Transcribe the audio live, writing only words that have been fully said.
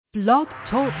Blog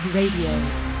Talk Radio.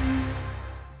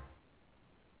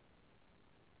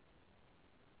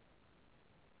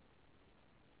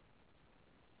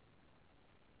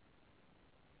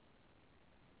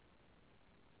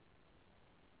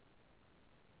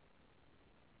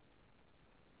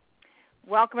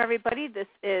 Welcome, everybody. This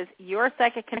is Your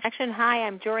Psychic Connection. Hi,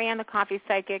 I'm Jorianne, the Coffee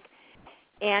Psychic.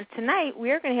 And tonight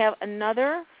we are going to have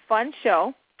another fun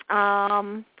show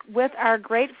with our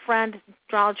great friend,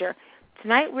 Astrologer.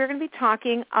 Tonight we're going to be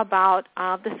talking about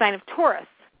the sign of Taurus.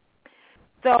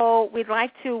 So we'd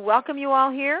like to welcome you all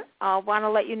here. I want to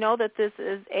let you know that this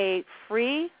is a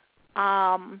free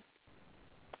call-in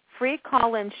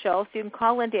show. So you can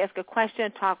call in to ask a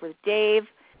question, talk with Dave.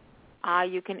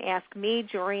 You can ask me,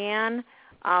 Jorianne,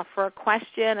 for a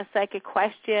question, a psychic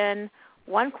question,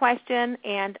 one question,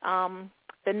 and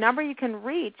the number you can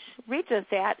reach us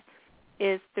at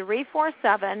is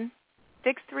 347-633-9404.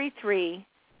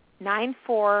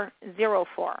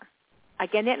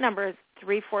 Again, that number is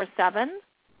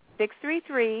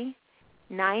 347-633-9404.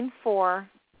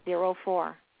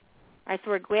 All right,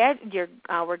 so we're glad you're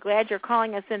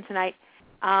calling us in tonight.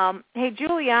 Hey,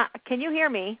 Julia, can you hear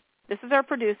me? This is our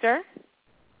producer.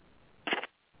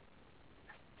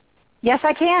 Yes,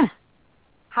 I can.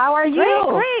 How are you?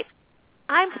 Great.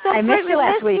 I'm so I great. missed you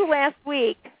last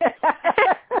week.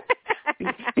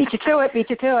 Beat you to it.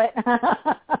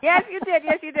 Yes,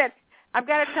 you did. I've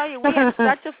got to tell you, we had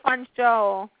such a fun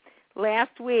show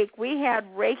last week. We had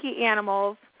Reiki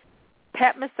animals,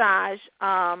 pet massage.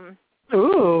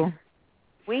 Ooh.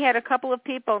 We had a couple of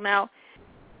people. Now,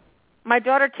 my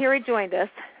daughter Terry joined us,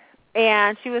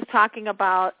 and she was talking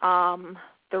about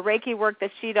the Reiki work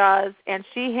that she does, and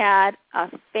she had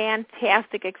a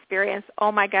fantastic experience.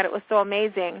 Oh, my God, it was so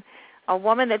amazing. A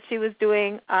woman that she was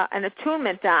doing an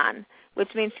attunement on,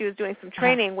 which means she was doing some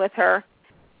training with her.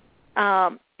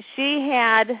 She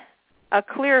had a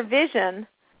clear vision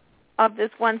of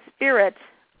this one spirit.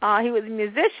 He was a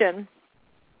musician.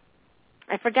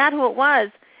 I forgot who it was,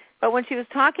 but when she was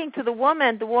talking to the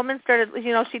woman started,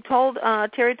 she told,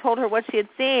 Terry told her what she had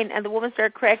seen, and the woman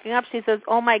started cracking up. She says,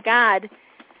 oh, my God,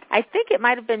 I think it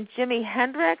might have been Jimi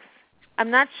Hendrix. I'm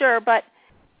not sure, but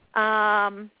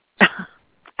I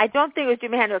don't think it was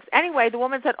Jimi Hendrix. Anyway, the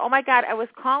woman said, oh, my God, I was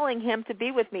calling him to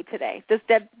be with me today, this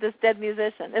dead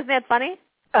musician. Isn't that funny?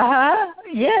 Uh-huh.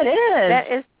 Yeah, it is. That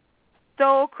is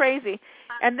so crazy.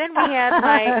 And then we had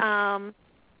my,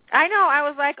 I know, I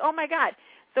was like, oh, my God.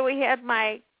 So we had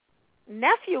my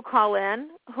nephew call in,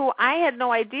 who I had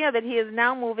no idea that he is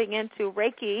now moving into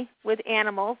Reiki with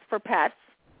animals for pets,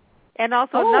 and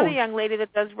also another young lady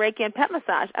that does Reiki and pet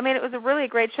massage. I mean, it was a really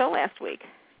great show last week.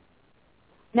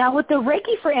 Now, with the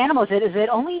Reiki for animals, is it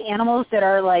only animals that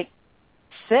are, like,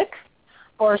 sick,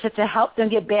 or is it to help them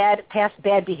get past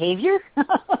bad behavior?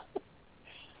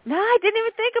 No, I didn't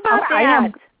even think about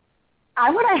that.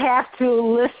 I'm going to have to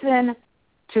listen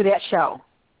to that show.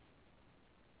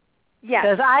 Yes.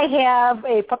 Because I have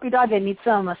a puppy dog that needs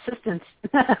some assistance.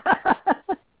 He's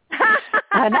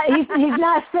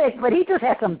not sick, but he just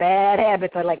has some bad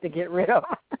habits I'd like to get rid of.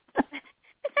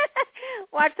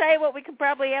 Well, I'll tell you what, we can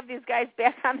probably have these guys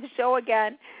back on the show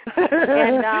again,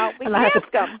 and we can ask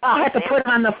them. I'll have to put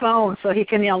him on the phone so he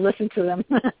can, listen to them.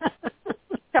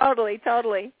 Totally.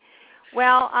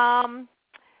 Well,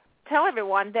 tell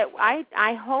everyone that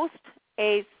I host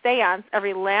a seance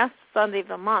every last Sunday of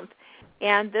the month,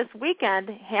 and this weekend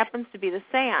happens to be the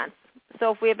seance.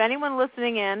 So if we have anyone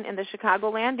listening in the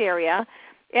Chicagoland area,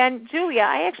 and Julia,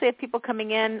 I actually have people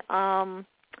coming in. Of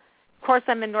course,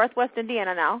 I'm in Northwest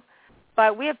Indiana now,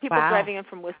 but we have people driving in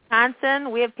from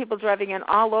Wisconsin. We have people driving in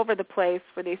all over the place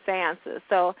for these seances.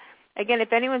 So, again,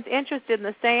 if anyone's interested in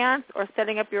the seance or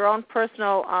setting up your own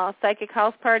personal psychic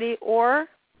house party or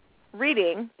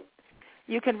reading,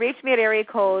 you can reach me at area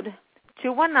code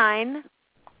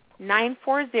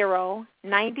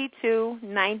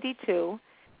 219-940-9292.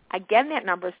 Again, that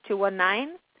number is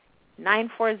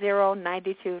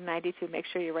 219-940-9292. Make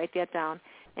sure you write that down.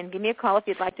 And give me a call if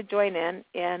you'd like to join in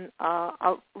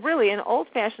really an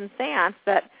old-fashioned seance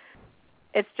that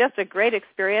it's just a great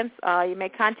experience. You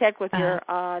make contact with your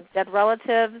dead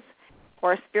relatives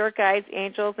or spirit guides,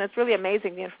 angels, and it's really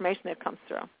amazing the information that comes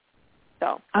through.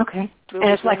 So okay. And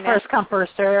it's like first come,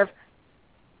 first serve?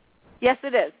 Yes,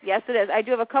 it is. I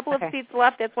do have a couple of seats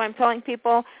left. That's why I'm telling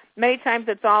people. Many times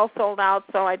it's all sold out,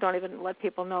 so I don't even let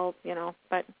people know,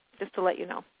 but just to let you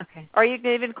know. Okay. Or you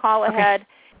can even call ahead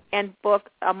and book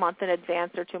a month in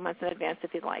advance or 2 months in advance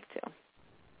if you'd like to.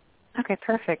 Okay,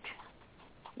 perfect.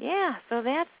 Yeah, so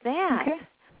that's that. Okay.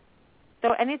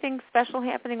 So anything special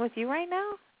happening with you right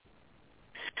now?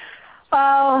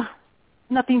 Oh,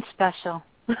 nothing special.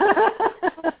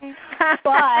 Okay.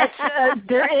 But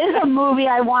there is a movie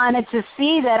I wanted to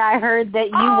see that I heard that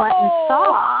you went and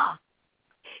saw.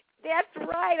 That's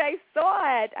right. I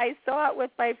saw it. I saw it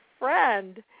with my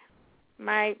friend,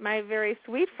 my very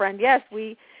sweet friend. Yes,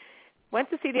 we went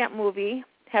to see that movie,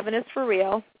 Heaven is for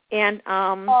Real. And,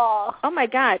 oh my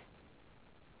God,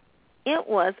 it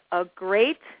was a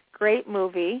great, great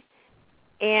movie.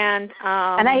 And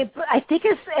I think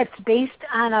it's based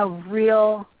on a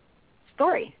real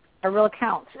story, a real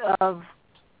account of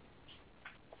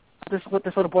what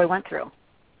this little boy went through.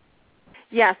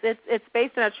 Yes, it's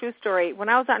based on a true story. When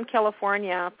I was out in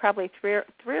California, probably three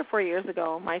or 4 years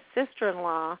ago, my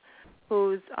sister-in-law,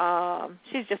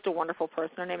 she's just a wonderful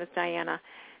person. Her name is Diana,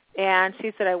 and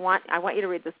she said, I want you to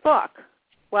read this book.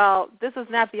 Well, this is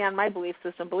not beyond my belief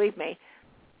system, believe me.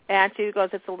 And she goes,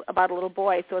 it's about a little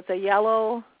boy. So it's a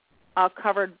yellow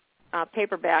covered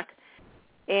paperback,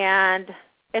 and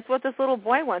it's what this little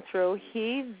boy went through.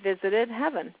 He visited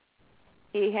heaven.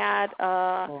 He had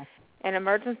an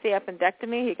emergency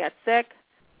appendectomy. He got sick,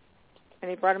 and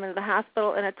he brought him into the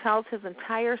hospital, and it tells his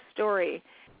entire story.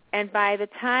 And by the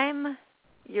time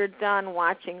you're done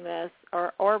watching this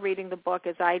or reading the book,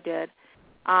 as I did,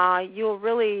 you'll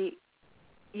really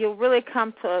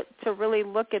come to really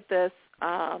look at this.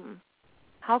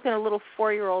 How can a little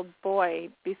 4-year-old boy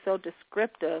be so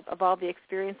descriptive of all the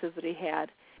experiences that he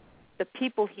had, the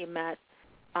people he met,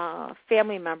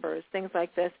 family members, things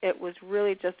like this? It was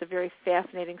really just a very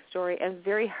fascinating story and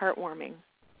very heartwarming.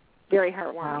 Very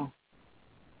heartwarming. Wow.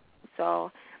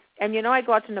 So, and I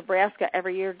go out to Nebraska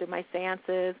every year to do my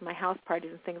seances, my house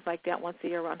parties and things like that once a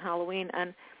year around Halloween.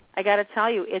 And I got to tell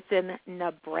you, it's in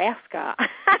Nebraska.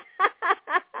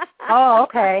 Oh,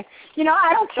 okay.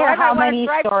 I don't care how many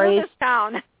stories. This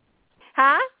town.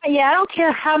 Huh? Yeah, I don't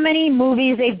care how many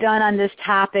movies they've done on this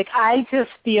topic. I just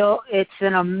feel it's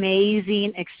an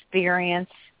amazing experience,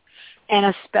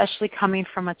 and especially coming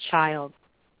from a child.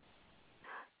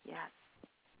 Yes.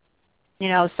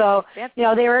 So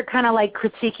they were kind of like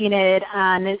critiquing it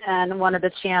on one of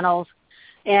the channels,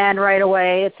 and right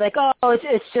away it's like, oh,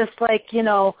 it's just like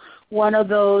one of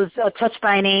those Touched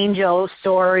by an Angel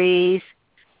stories.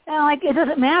 And it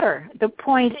doesn't matter. The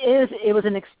point is, it was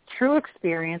a true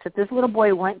experience that this little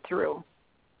boy went through,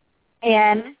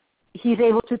 and he's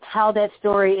able to tell that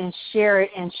story and share it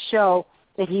and show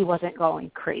that he wasn't going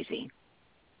crazy.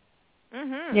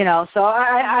 Mm-hmm. So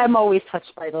I'm always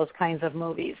touched by those kinds of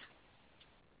movies.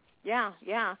 Yeah,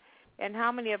 yeah. And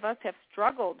how many of us have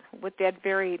struggled with that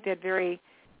very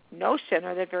notion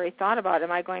or that very thought about,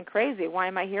 am I going crazy? Why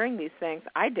am I hearing these things?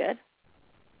 I did.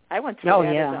 I went through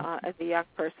that as a young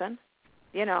person,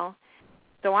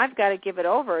 So I've got to give it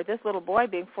over. This little boy,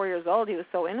 being 4 years old, he was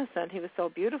so innocent. He was so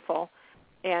beautiful,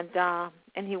 and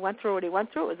he went through what he went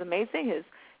through. It was amazing.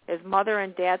 His mother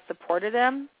and dad supported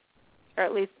him, or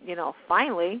at least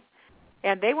finally,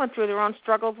 and they went through their own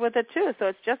struggles with it too. So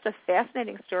it's just a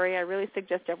fascinating story. I really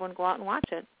suggest everyone go out and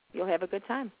watch it. You'll have a good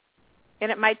time,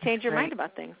 and it might change your mind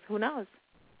about things. Who knows?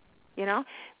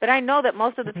 But I know that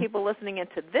most of the people listening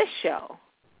into this show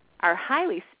are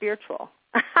highly spiritual.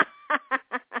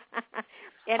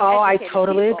 I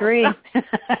totally agree.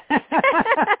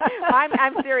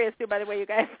 I'm serious too, by the way, you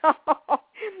guys.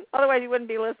 Otherwise, you wouldn't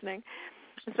be listening.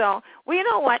 So, well, you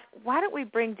know what? Why don't we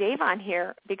bring Dave on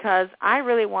here? Because I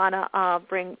really want to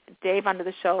bring Dave onto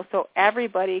the show so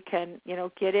everybody can,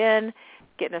 get an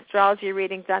astrology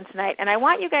reading done tonight. And I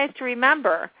want you guys to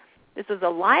remember, this is a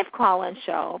live call-in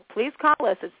show. Please call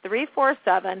us. It's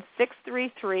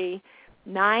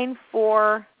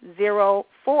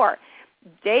 347-633-9404.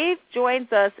 Dave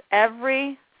joins us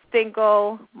every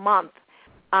single month.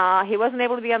 He wasn't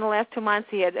able to be on the last 2 months.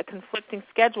 He had a conflicting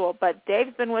schedule, but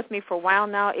Dave's been with me for a while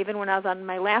now, even when I was on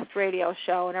my last radio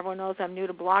show, and everyone knows I'm new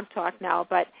to Blog Talk now.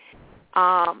 But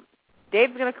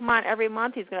Dave's going to come on every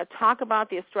month. He's going to talk about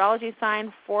the astrology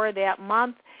sign for that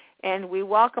month, and we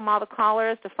welcome all the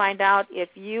callers to find out if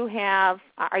you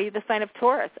are you the sign of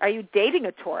Taurus? Are you dating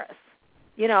a Taurus?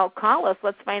 Call us.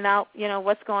 Let's find out,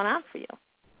 what's going on for you.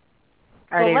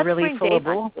 Are they really full of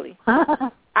bull?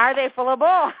 Are they full of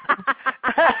bull?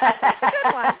 That's a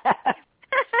good one.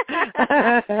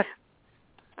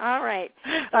 All right.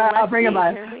 So I'll bring him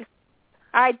on. All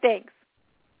right, thanks.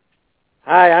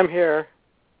 Hi, I'm here.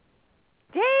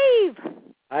 Dave.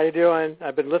 How you doing?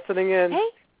 I've been listening in. Hey.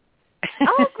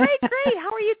 Oh, great.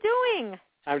 How are you doing?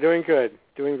 I'm doing good.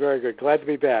 Doing very good. Glad to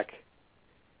be back.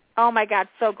 Oh, my God,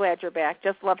 so glad you're back.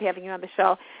 Just love having you on the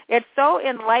show. It's so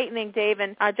enlightening, Dave,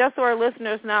 and just so our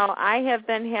listeners know, I have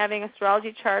been having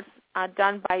astrology charts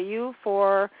done by you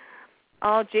for,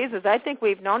 I think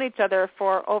we've known each other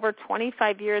for over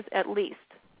 25 years at least.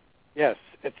 Yes,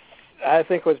 it's I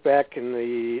think it was back in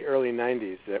the early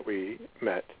 90s that we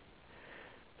met.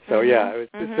 So,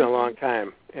 it's been a long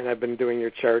time, and I've been doing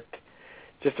your chart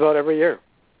just about every year.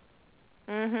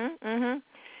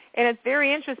 And it's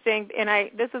very interesting,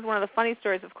 and this is one of the funny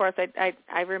stories, of course,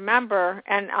 I remember,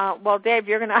 and, Dave,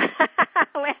 you're going to,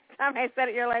 last time I said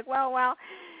it, you're like, well,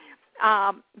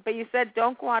 but you said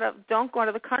don't go out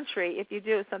of the country. If you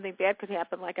do, something bad could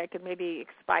happen, like I could maybe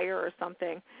expire or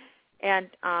something. And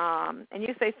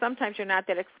you say sometimes you're not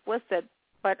that explicit,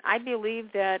 but I believe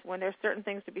that when there's certain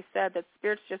things to be said, that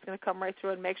Spirit's just going to come right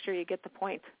through and make sure you get the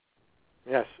point.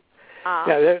 Yes.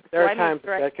 There are times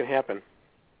that can happen.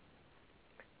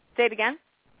 Say it again?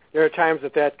 There are times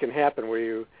that can happen where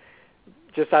you,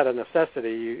 just out of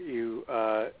necessity, you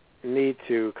need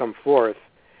to come forth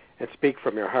and speak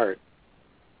from your heart.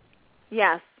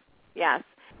 Yes.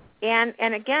 And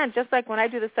again, just like when I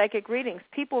do the psychic readings,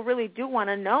 people really do want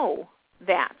to know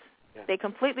that. Yeah. They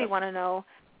completely want to know,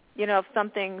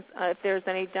 if there's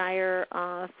any dire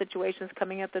situations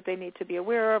coming up that they need to be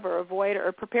aware of or avoid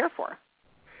or prepare for.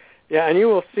 Yeah, and you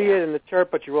will see it in the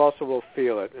chart, but you also will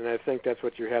feel it, and I think that's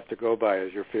what you have to go by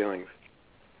is your feelings.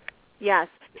 Yes.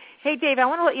 Hey, Dave, I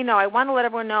want to let you know, I want to let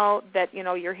everyone know that,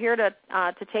 you're here to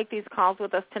take these calls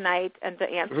with us tonight and to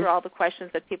answer all the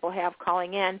questions that people have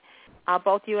calling in,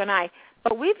 both you and I.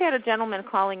 But we've had a gentleman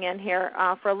calling in here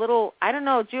for a little, I don't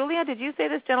know, Julia, did you say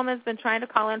this gentleman's been trying to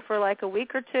call in for like a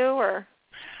week or two? Or?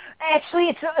 Actually,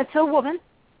 it's a woman.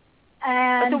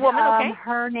 And, it's a woman, okay.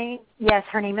 Her name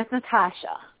is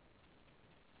Natasha.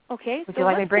 Okay, would so you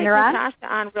like me to bring her on?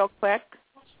 Natasha on real quick.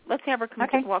 Let's have her come.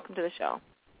 Okay. Welcome to the show.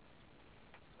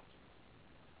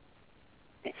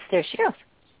 There she goes.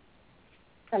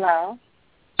 Hello.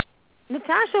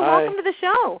 Natasha, welcome to the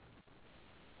show.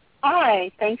 Hi,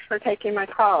 thanks for taking my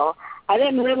call. I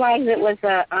didn't realize it was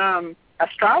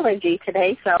astrology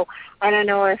today, so I don't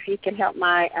know if you can help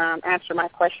answer my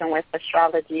question with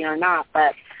astrology or not,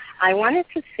 but I wanted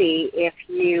to see if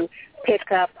you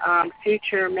pick up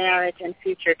future marriage and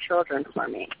future children for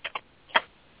me.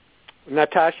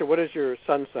 Natasha, what is your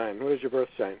sun sign? What is your birth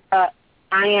sign?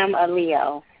 I am a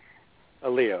Leo. A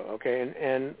Leo, okay.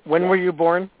 And when were you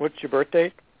born? What's your birth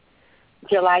date?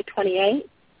 July 28th.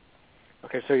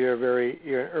 Okay, so you're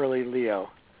an early Leo.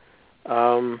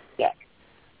 Yes.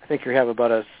 I think you have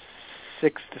about a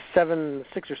 6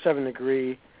 or 7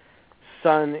 degree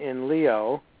sun in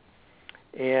Leo.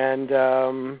 And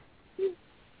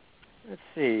let's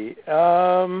see.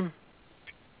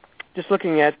 Just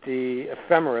looking at the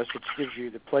ephemeris, which gives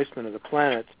you the placement of the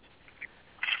planets,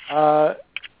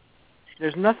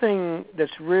 there's nothing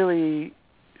that's really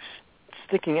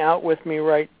sticking out with me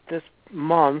right this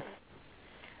month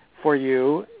for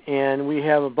you, and we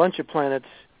have a bunch of planets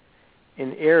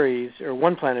in Aries, or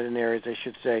one planet in Aries, I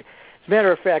should say. As a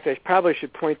matter of fact, I probably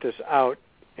should point this out,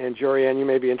 and Jorianne, you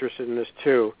may be interested in this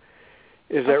too,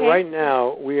 is that right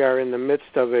now we are in the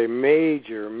midst of a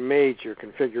major, major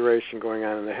configuration going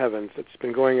on in the heavens. It's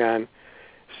been going on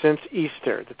since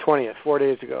Easter, the 20th, 4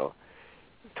 days ago.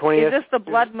 20th, is this the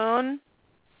blood moon?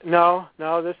 No,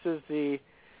 this is the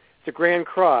Grand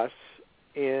Cross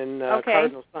in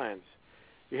cardinal signs.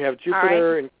 You have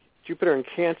Jupiter in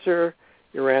Cancer,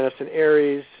 Uranus in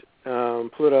Aries,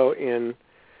 Pluto in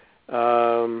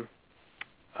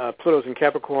Pluto's in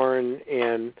Capricorn,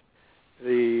 and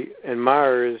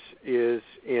Mars is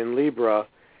in Libra.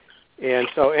 And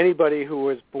so anybody who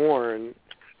was born,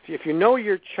 if you know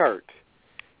your chart,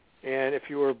 and if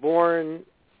you were born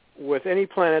with any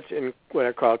planets in what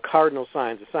I call cardinal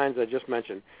signs, the signs I just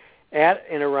mentioned, at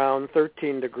and around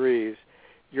 13 degrees,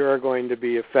 you're going to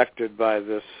be affected by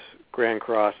this Grand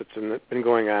Cross. It's been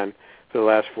going on for the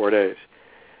last 4 days.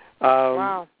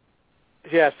 Wow.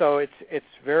 Yeah, so it's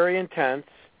very intense.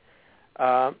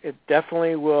 It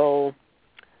definitely will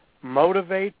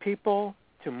motivate people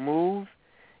to move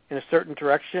in a certain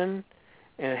direction,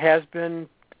 and it has been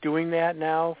doing that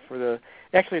now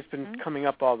actually it's been coming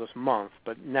up all this month,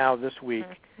 but now this week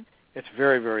it's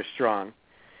very, very strong.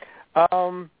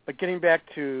 But getting back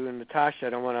to Natasha, I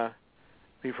don't want to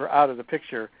leave her out of the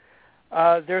picture.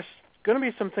 There's going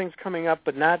to be some things coming up,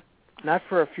 but not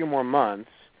for a few more months.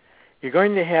 You're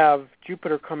going to have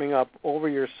Jupiter coming up over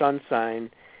your sun sign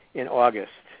in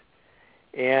August.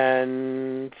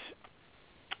 And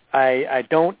I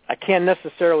can't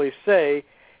necessarily say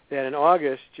that in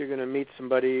August you're going to meet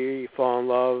somebody, fall in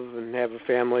love, and have a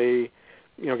family,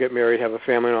 get married, have a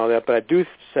family and all that. But I do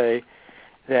say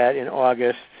that in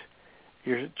August,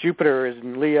 your Jupiter is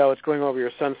in Leo. It's going over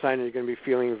your sun sign, and you're going to be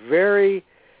feeling very,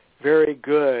 very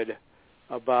good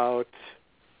about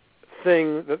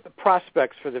the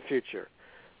prospects for the future,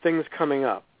 things coming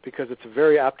up. because it's a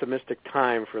very optimistic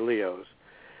time for Leos.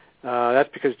 That's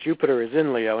because Jupiter is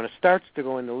in Leo, and it starts to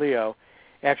go into Leo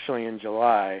actually in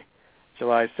July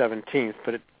 17th,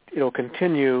 but it'll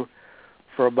continue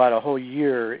for about a whole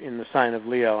year in the sign of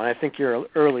Leo. And I think you're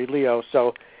early Leo,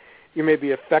 so you may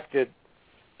be affected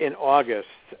in August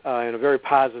in a very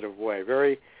positive way,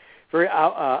 very, very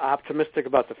optimistic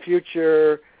about the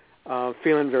future,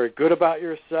 feeling very good about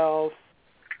yourself,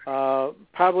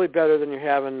 probably better than you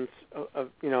have in,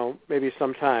 maybe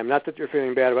some time. Not that you're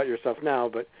feeling bad about yourself now,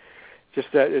 but just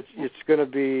that it's going to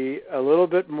be a little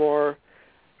bit more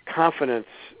confidence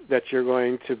that you're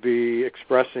going to be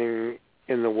expressing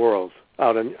in the world,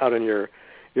 out in your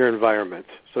environment.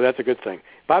 So that's a good thing.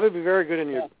 Probably be very good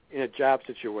in a job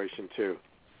situation too.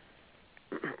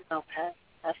 Okay,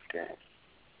 that's good.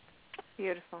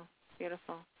 Beautiful,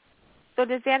 beautiful. So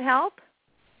does that help?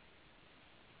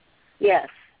 Yes,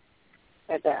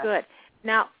 it does. Good.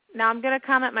 Now I'm going to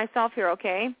comment myself here,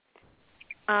 okay?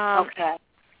 Okay.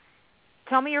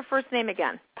 Tell me your first name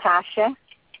again. Tasha.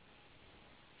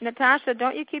 Natasha,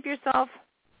 don't you keep yourself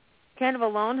kind of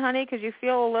alone, honey, because you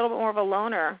feel a little bit more of a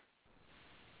loner?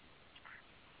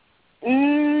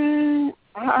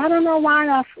 I don't know why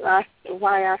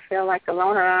I feel like a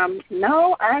loner.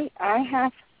 No, I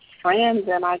have friends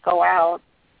and I go out.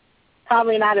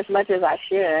 Probably not as much as I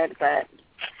should, but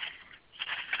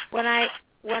when I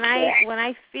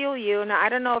feel you now, I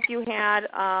don't know if you had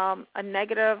a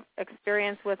negative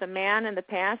experience with a man in the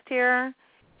past here,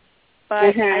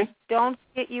 but I don't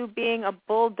get you being a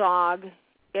bulldog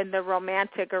in the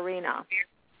romantic arena.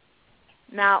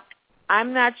 Now,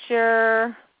 I'm not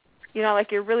sure,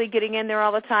 like you're really getting in there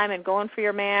all the time and going for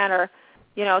your man, or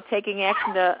taking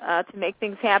action to make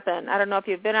things happen. I don't know if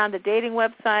you've been on the dating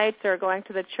websites or going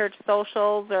to the church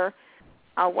socials or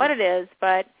what it is,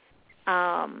 but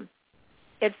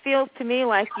it feels to me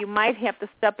like you might have to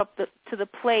step up to the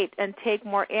plate and take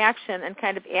more action and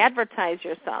kind of advertise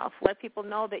yourself. Let people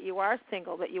know that you are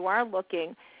single, that you are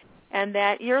looking, and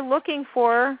that you're looking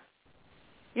for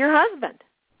your husband,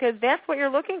 because that's what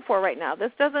you're looking for right now.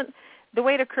 The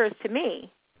way it occurs to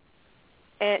me,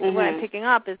 and what I'm picking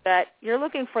up is that you're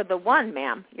looking for the one,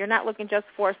 ma'am. You're not looking just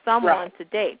for someone to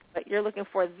date, but you're looking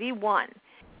for the one.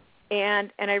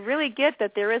 And I really get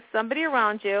that there is somebody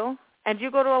around you. And do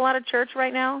you go to a lot of church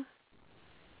right now?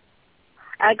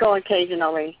 I go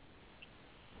occasionally.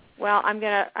 Well, I'm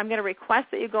gonna request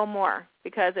that you go more,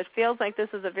 because it feels like this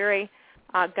is a very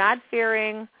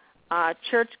God-fearing,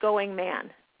 church-going man,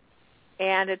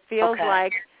 and it feels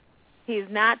like he's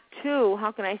not too.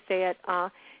 How can I say it?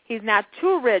 He's not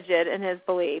too rigid in his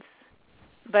beliefs,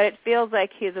 but it feels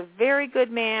like he's a very good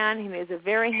man. He's a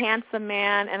very handsome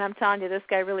man, and I'm telling you, this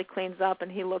guy really cleans up,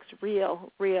 and he looks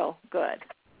real, real good,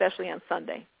 especially on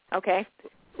Sunday. Okay?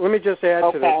 Let me just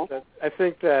add to this. That I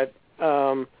think that,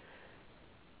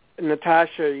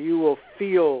 Natasha, you will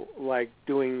feel like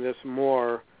doing this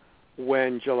more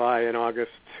when July and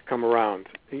August come around.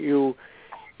 You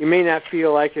may not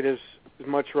feel like it as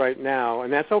much right now,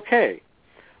 and that's okay.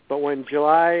 But when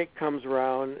July comes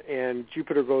around and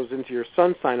Jupiter goes into your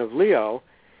sun sign of Leo,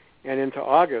 and into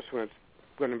August when it's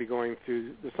going to be going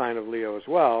through the sign of Leo as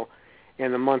well,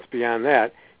 and the months beyond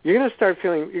that, you're going to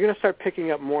start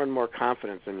picking up more and more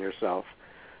confidence in yourself.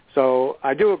 So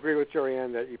I do agree with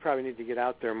Jorianne that you probably need to get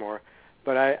out there more.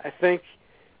 But I think,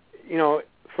 in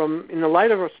the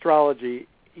light of astrology,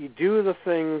 you do the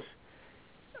things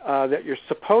that you're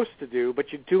supposed to do,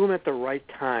 but you do them at the right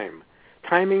time.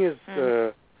 Timing is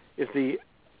the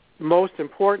most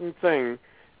important thing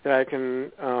that I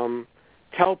can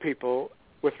tell people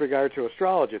with regard to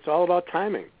astrology. It's all about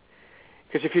timing.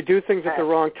 Because if you do things at the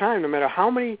wrong time, no matter how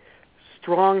many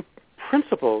strong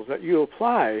principles that you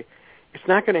apply, it's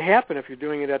not going to happen if you're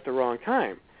doing it at the wrong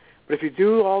time. But if you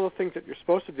do all the things that you're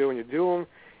supposed to do and you do them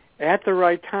at the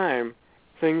right time,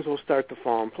 things will start to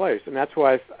fall in place. And that's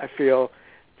why I feel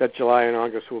that July and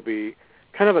August will be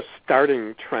kind of a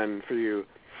starting trend for you,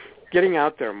 getting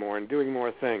out there more and doing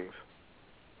more things.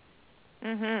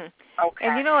 Okay.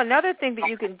 And, another thing that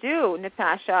you can do,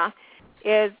 Natasha,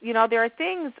 is, there are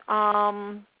things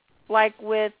like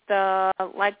with the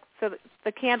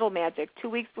candle magic, 2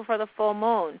 weeks before the full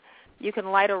moon, you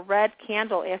can light a red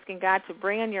candle asking God to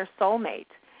bring in your soulmate,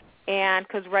 and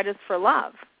because red is for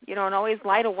love, and always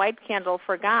light a white candle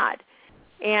for God.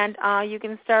 And you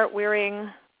can start wearing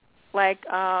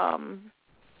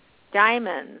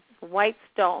diamonds, white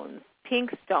stones,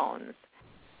 pink stones,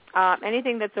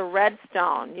 anything that's a red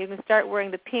stone. You can start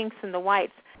wearing the pinks and the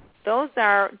whites. Those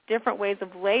are different ways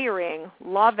of layering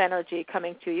love energy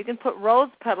coming to you. You can put rose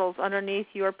petals underneath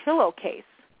your pillowcase.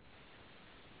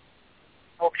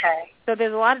 Okay. So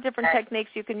there's a lot of different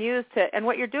techniques you can use and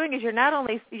what you're doing is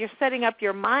you're setting up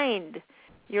your mind,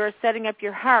 you're setting up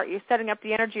your heart, you're setting up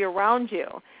the energy around you.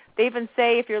 They even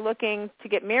say if you're looking to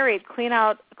get married, clean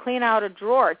out a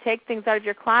drawer, take things out of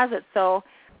your closet so,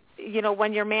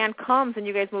 when your man comes and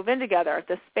you guys move in together,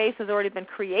 the space has already been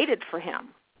created for him.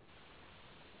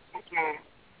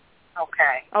 Mm-hmm.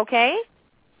 Okay. Okay?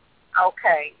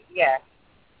 Okay, yes.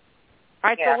 All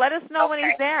right, so let us know when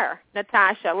he's there,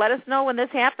 Natasha. Let us know when this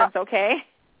happens, okay?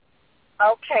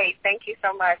 Okay, thank you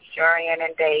so much, Jorian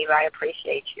and Dave. I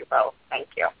appreciate you both. Thank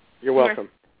you. You're welcome.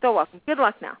 You're so welcome. Good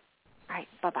luck now. All right,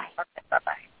 bye-bye. Okay,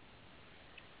 bye-bye.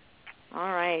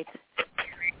 All right.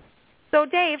 So,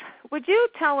 Dave, would you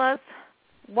tell us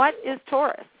what is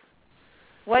Taurus?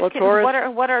 What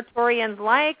are Taurians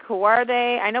like? Who are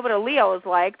they? I know what a Leo is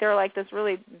like. They're like this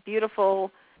really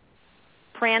beautiful,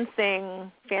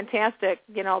 prancing, fantastic,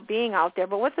 being out there.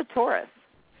 But what's a Taurus?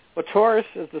 Well, Taurus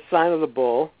is the sign of the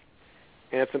bull,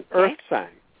 and it's an earth sign.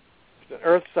 It's an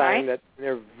earth sign that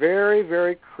they're very,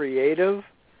 very creative.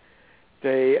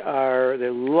 They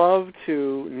love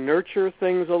to nurture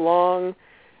things along,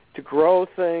 to grow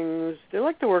things. They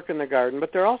like to work in the garden,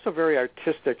 but they're also very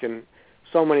artistic in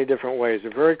so many different ways.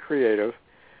 They're very creative.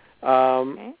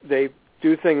 They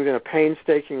do things in a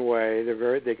painstaking way.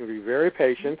 They can be very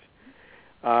patient.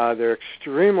 They're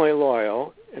extremely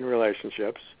loyal in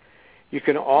relationships. You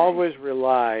can always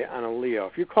rely on a Leo.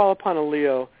 If you call upon a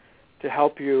Leo to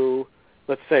help you,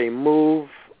 let's say, move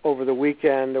over the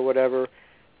weekend or whatever,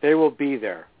 they will be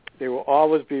there. They will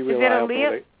always be reliable. Is it a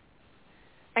Leo?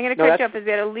 I'm going to cut you up. Is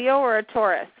it a Leo or a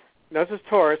Taurus? No, this is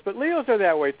Taurus, but Leos are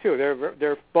that way too.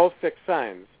 They're both fixed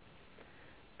signs.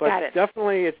 But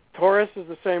definitely, Taurus is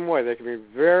the same way. They can be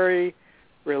very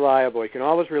reliable. You can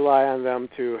always rely on them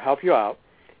to help you out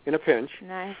in a pinch.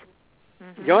 Nice.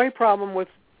 Mm-hmm. The only problem with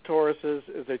Tauruses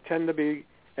is they tend to be,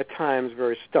 at times,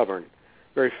 very stubborn,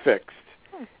 very fixed,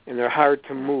 and they're hard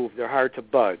to move. They're hard to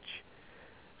budge.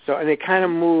 So, and they kind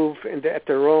of move at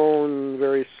their own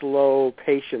very slow,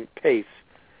 patient pace.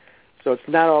 So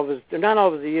they're not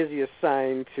always the easiest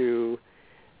sign to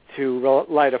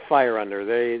light a fire under.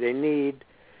 They need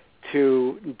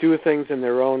to do things in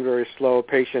their own very slow,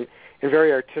 patient, and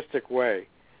very artistic way.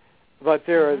 But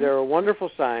they're a wonderful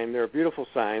sign. They're a beautiful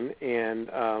sign, and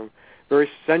very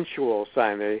sensual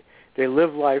sign. They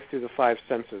live life through the five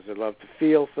senses. They love to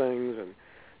feel things and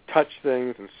touch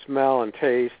things and smell and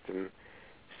taste and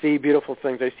see beautiful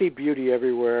things. They see beauty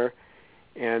everywhere,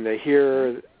 and they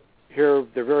hear.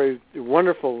 They're very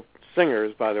wonderful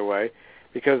singers, by the way,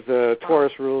 because the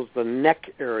Taurus rules the neck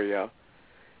area.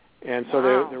 And so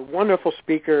they're wonderful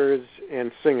speakers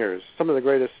and singers. Some of the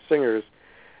greatest singers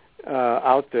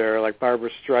out there, like Barbra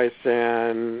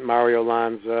Streisand, Mario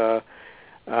Lanza,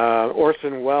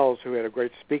 Orson Welles, who had a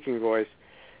great speaking voice.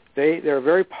 They're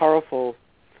very powerful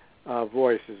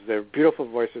voices. They're beautiful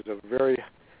voices of very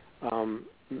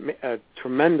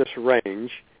tremendous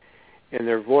range in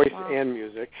their voice and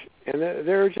music, and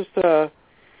they're just a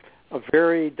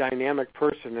very dynamic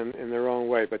person in their own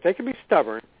way. But they can be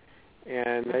stubborn,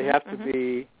 and they have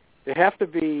to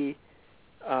be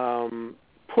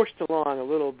pushed along a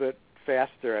little bit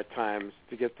faster at times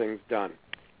to get things done.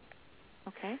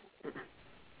 Okay.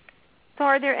 So,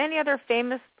 are there any other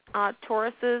famous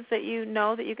Tauruses that you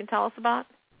know that you can tell us about?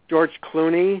 George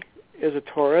Clooney is a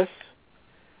Taurus.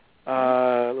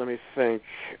 Let me think.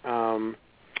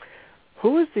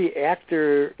 Who is the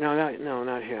actor? No,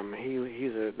 not him.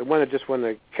 He's the one that just won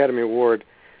the Academy Award,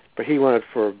 but he won it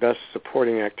for Best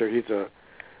Supporting Actor. He's a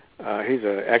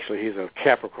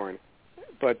Capricorn.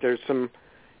 But there's a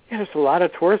lot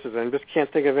of Tauruses. I just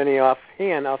can't think of any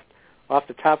offhand, off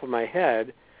the top of my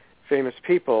head, famous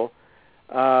people.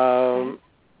 But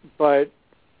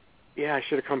yeah, I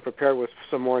should have come prepared with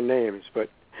some more names, but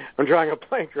I'm drawing a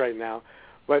blank right now.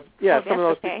 But yeah, some of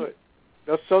those people.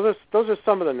 So those are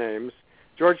some of the names.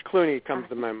 George Clooney comes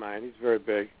to my mind. He's very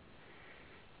big.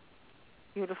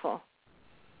 Beautiful.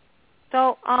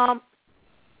 So,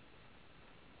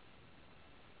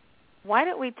 why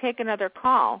don't we take another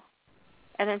call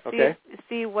and then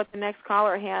see what the next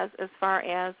caller has as far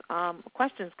as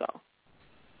questions go?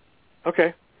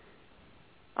 Okay.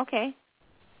 Okay.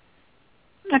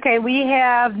 Okay, we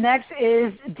have next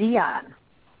is Dion.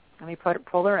 Let me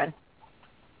pull her in.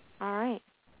 All right.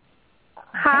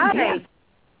 Hi. Hey.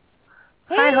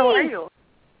 Hi, how are you?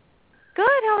 Good,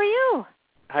 how are you?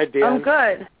 Hi, Dan. I'm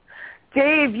good.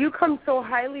 Dave, you come so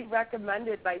highly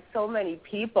recommended by so many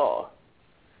people.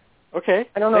 Okay.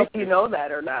 I don't know if you know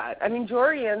that or not. I mean,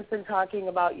 Jorian's been talking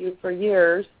about you for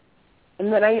years.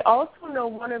 And then I also know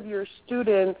one of your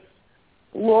students,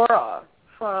 Laura,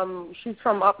 she's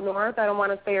from up north. I don't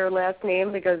want to say her last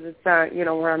name because it's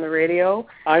we're on the radio.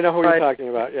 I know who you're talking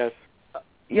about, yes.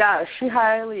 Yeah, she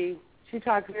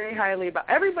talks very highly about,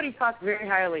 everybody talks very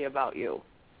highly about you.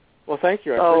 Well, thank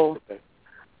you. I appreciate that.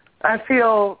 I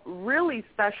feel really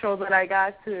special that I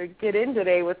got to get in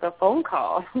today with a phone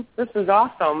call. This is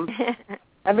awesome.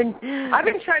 I've been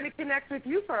trying to connect with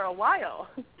you for a while.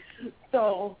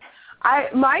 So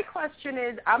my question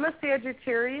is, I'm a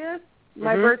Sagittarius.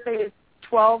 My birthday is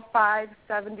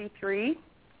 12/5/73.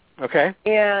 Okay.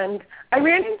 And I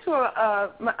ran into I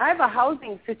have a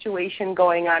housing situation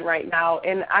going on right now,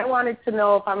 and I wanted to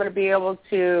know if I'm going to be able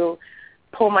to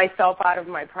pull myself out of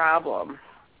my problem.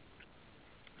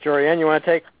 Jorianne, you want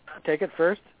to take it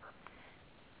first?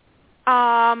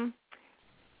 So,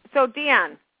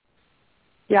 Deanne.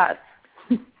 Yes.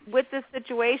 With this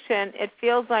situation, it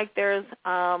feels like there's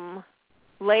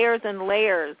layers and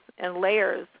layers and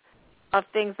layers of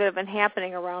things that have been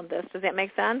happening around this. Does that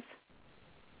make sense?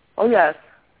 Oh, yes.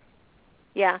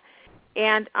 Yeah.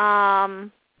 And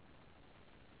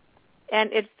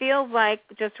it feels like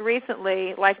just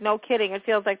recently, like no kidding, it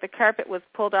feels like the carpet was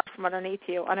pulled out from underneath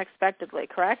you unexpectedly,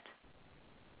 correct?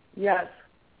 Yes.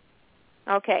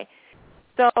 Okay.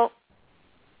 So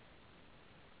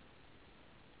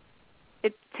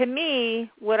to me,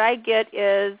 what I get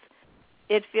is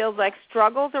it feels like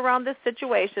struggles around this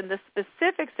situation, this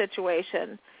specific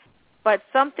situation, but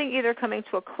something either coming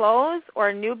to a close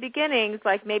or new beginnings,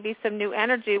 like maybe some new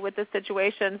energy with the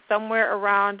situation somewhere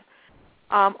around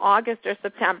August or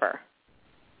September.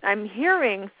 I'm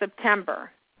hearing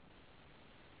September.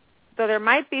 So there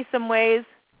may be some ways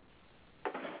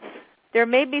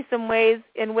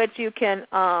in which you can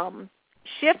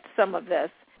shift some of this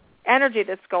energy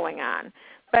that's going on.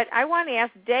 But I want to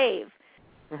ask Dave,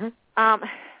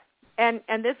 and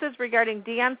this is regarding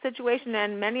Dion's situation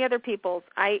and many other people's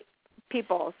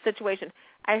situation.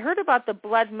 I heard about the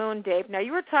blood moon, Dave. Now,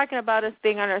 you were talking about us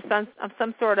being under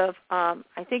some sort of,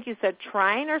 I think you said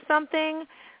trine or something.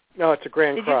 No, it's a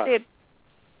Grand Cross. Did you say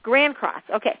Grand Cross?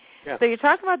 Okay. Yeah. So you're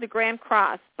talking about the Grand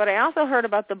Cross, but I also heard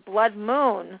about the blood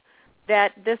moon,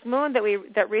 that this moon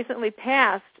that recently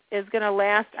passed is going to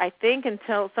last, I think,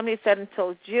 until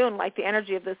June, like the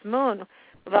energy of this moon,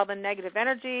 with all the negative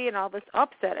energy and all this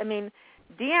upset. I mean,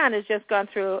 Dion has just gone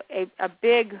through a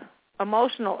big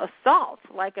emotional assault,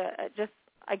 like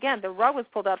again, the rug was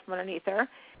pulled out from underneath her.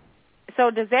 So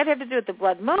does that have to do with the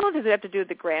blood moon? Does it have to do with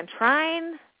the Grand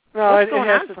Trine? No, What's going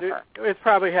on for her? It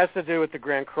probably has to do with the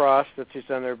Grand Cross that she's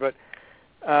on there. But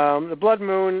the blood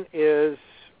moon it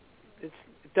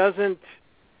doesn't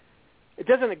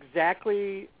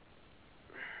exactly.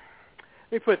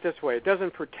 Let me put it this way: it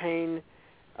doesn't pertain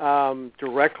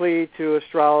directly to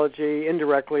astrology.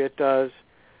 Indirectly, it does.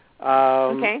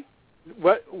 Okay.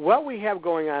 What we have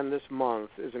going on this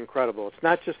month is incredible. It's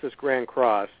not just this Grand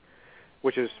Cross,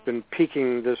 which has been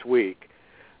peaking this week,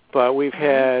 but we've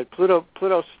had Pluto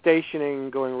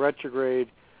stationing going retrograde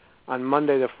on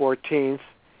Monday the 14th,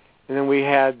 and then we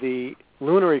had the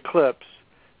lunar eclipse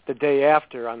the day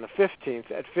after on the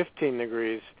 15th at 15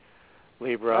 degrees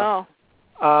Libra.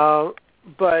 Oh.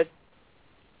 But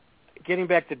getting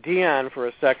back to Dion for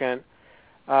a second,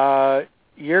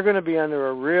 you're going to be under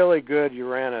a really good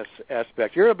Uranus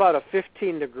aspect. You're about a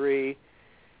 15-degree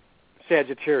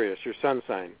Sagittarius, your sun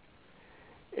sign.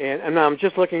 And I'm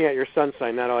just looking at your sun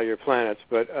sign, not all your planets,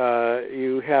 but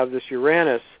you have this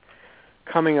Uranus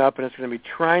coming up, and it's going to be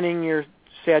trining your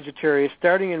Sagittarius.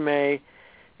 Starting in May,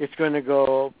 it's going to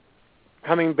go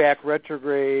coming back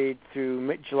retrograde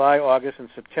through July, August, and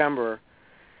September.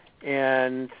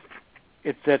 And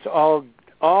that's all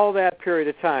that period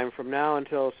of time from now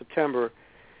until September,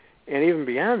 and even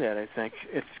beyond that, I think.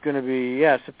 It's going to be,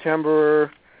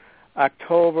 September,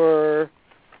 October,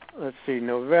 let's see,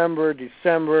 November,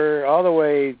 December, all the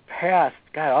way past,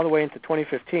 all the way into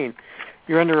 2015.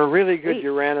 You're under a really good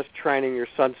Uranus trining your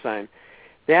sun sign.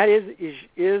 That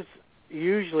is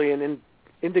usually an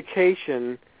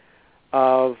indication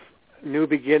of new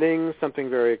beginnings, something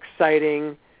very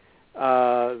exciting,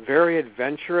 very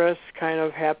adventurous kind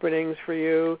of happenings for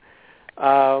you.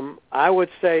 I would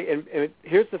say, and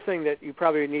here's the thing that you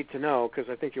probably need to know, because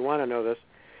I think you want to know this.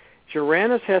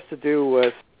 Uranus has to do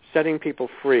with setting people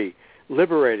free,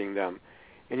 liberating them.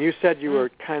 And you said you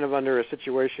were kind of under a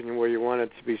situation where you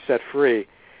wanted to be set free.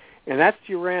 And that's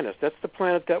Uranus. That's the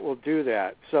planet that will do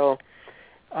that. So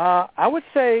I would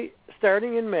say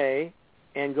starting in May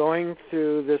and going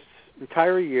through this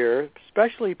entire year,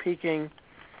 especially peaking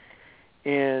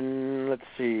in,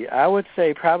 I would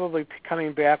say probably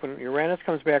coming back when Uranus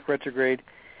comes back retrograde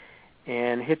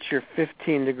and hits your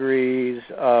 15 degrees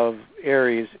of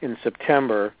Aries in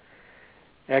September,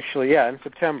 Actually, yeah, in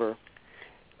September.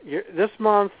 This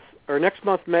month, or next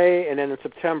month, May, and then in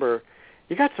September,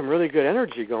 you got some really good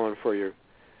energy going for you.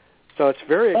 So it's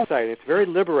very exciting. It's very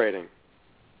liberating.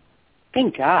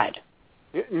 Thank God.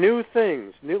 New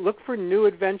things. Look for new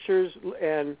adventures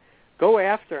and go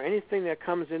after anything that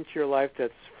comes into your life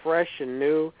that's fresh and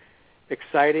new,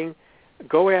 exciting.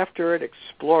 Go after it,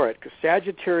 explore it, because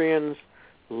Sagittarians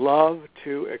love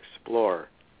to explore.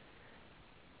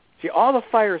 See, all the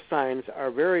fire signs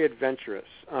are very adventurous.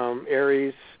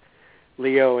 Aries,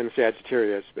 Leo, and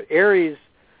Sagittarius. But Aries,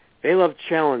 they love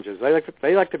challenges.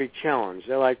 They like to be challenged.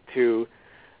 They like to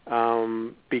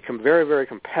become very, very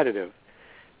competitive.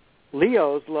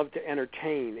 Leos love to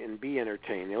entertain and be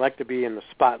entertained. They like to be in the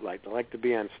spotlight. They like to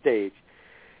be on stage.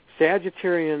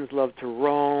 Sagittarians love to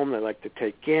roam. They like to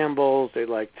take gambles. They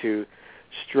like to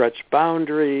stretch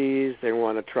boundaries. They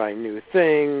want to try new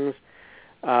things.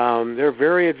 They're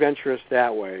very adventurous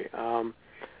that way.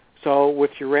 So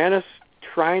with Uranus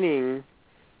trining,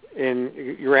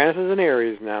 Uranus is in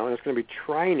Aries now, and it's going to be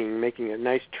trining, making a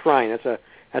nice trine.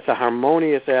 That's a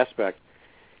harmonious aspect.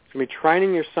 It's going to be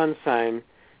trining your sun sign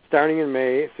starting in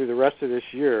May through the rest of this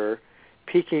year,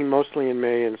 peaking mostly in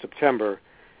May and September.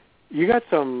 You got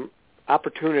some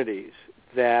opportunities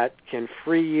that can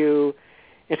free you.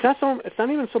 It's not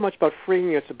even so much about freeing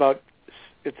you. It's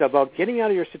about getting out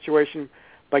of your situation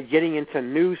by getting into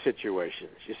new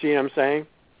situations. You see what I'm saying?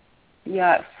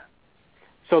 Yes.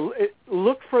 So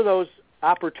look for those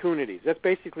opportunities. That's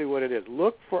basically what it is.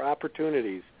 Look for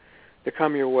opportunities to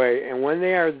come your way, and when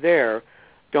they are there,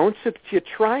 don't sit. Your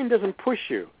trine doesn't push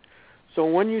you. So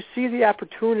when you see the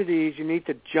opportunities, you need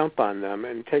to jump on them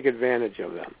and take advantage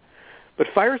of them. But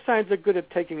fire signs are good at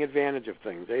taking advantage of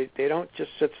things. They don't just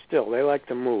sit still. They like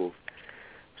to move.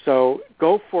 So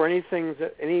go for any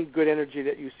good energy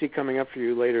that you see coming up for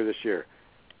you later this year.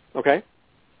 Okay?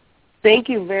 Thank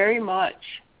you very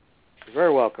much. You're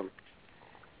very welcome.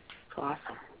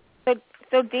 Awesome.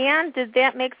 So Dan, did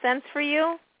that make sense for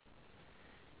you?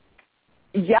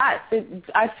 Yes,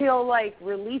 I feel like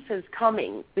relief is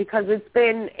coming because it's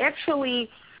been actually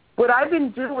what I've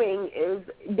been doing is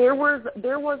there was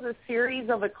a series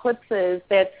of eclipses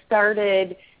that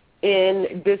started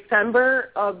in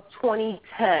December of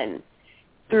 2010,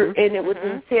 and it was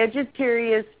in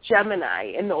Sagittarius,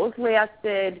 Gemini, and those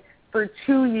lasted for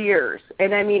 2 years.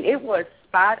 And I mean, it was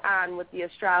spot on with the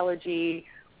astrology,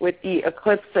 with the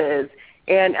eclipses,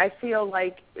 and I feel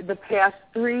like the past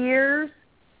 3 years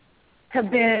have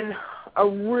been a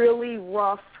really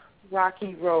rough,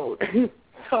 rocky road.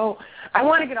 So I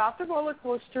want to get off the roller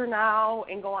coaster now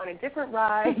and go on a different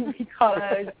ride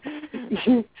because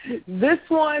this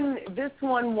one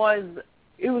was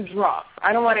rough.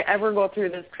 I don't want to ever go through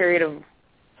this period of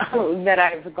that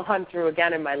I've gone through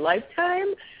again in my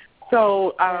lifetime.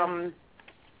 So I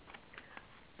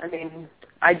mean,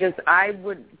 I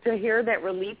would to hear that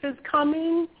relief is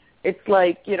coming. It's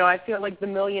like, I feel like the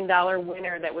 $1 million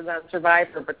winner that was on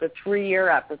Survivor, but the 3-year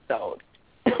episode.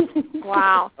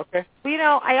 Wow. Okay.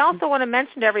 Well, I also want to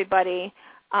mention to everybody,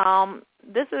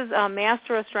 this is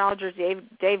Master Astrologer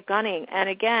Dave Gunning. And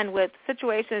again, with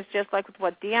situations just like with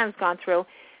what Deanne's gone through,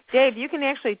 Dave, you can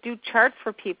actually do charts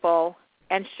for people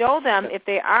and show them if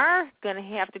they are going to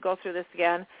have to go through this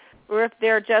again, or if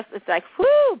they're just, it's like,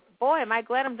 whoo, boy, am I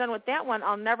glad I'm done with that one.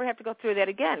 I'll never have to go through that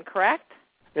again, correct?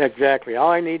 Exactly.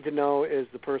 All I need to know is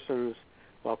the person's,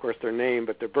 well, of course, their name,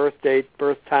 but their birth date,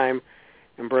 birth time,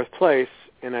 and birthplace,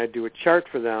 and I do a chart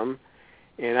for them.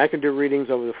 And I can do readings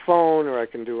over the phone, or I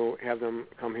can have them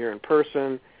come here in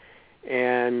person.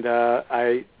 And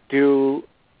I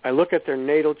look at their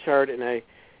natal chart, and I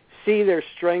see their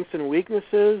strengths and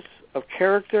weaknesses of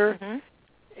character,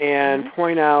 and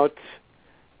point out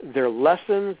their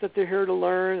lessons that they're here to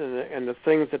learn, and the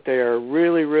things that they are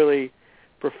really, really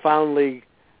profoundly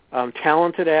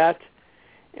talented at,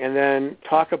 and then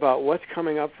talk about what's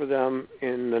coming up for them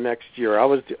in the next year.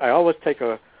 I always take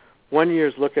a 1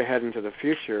 year's look ahead into the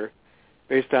future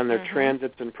based on their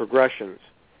transits and progressions.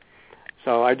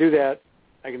 So I do that.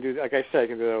 I can do, like I said, I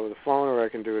can do that over the phone, or I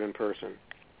can do it in person.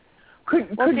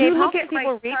 Could Dave, you how look can at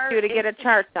people reach you to get a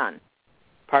chart done?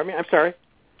 Pardon me? I'm sorry?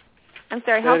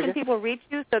 How can people reach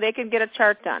you so they can get a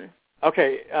chart done?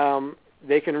 Okay.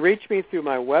 They can reach me through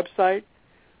my website,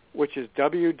 which is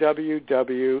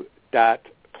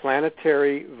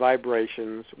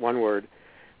www.planetaryvibrations, one word,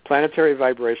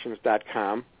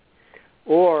 planetaryvibrations.com.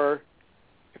 Or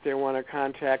if they want to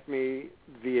contact me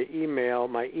via email,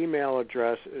 my email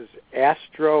address is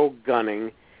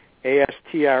astrogunning,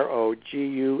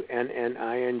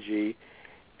 ASTROGUNNING,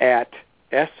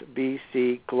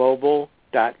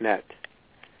 @sbcglobal.net.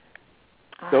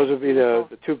 those would be the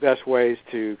two best ways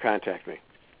to contact me.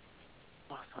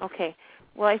 Okay.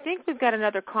 Well, I think we've got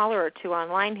another caller or two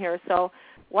online here, so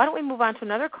why don't we move on to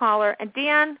another caller? And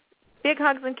Deanne, big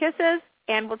hugs and kisses,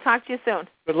 and we'll talk to you soon.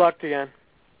 Good luck, Deanne.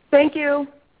 Thank you.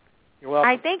 You're welcome. All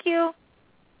right, thank you.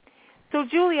 So,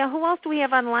 Julia, who else do we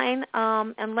have online?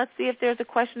 And let's see if there's a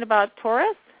question about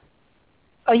Taurus.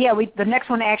 Oh, yeah, the next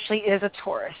one actually is a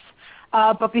Taurus.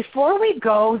 But before we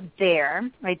go there,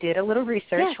 I did a little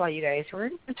research while you guys were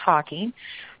talking.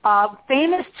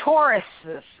 Famous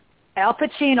Tauruses, Al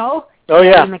Pacino,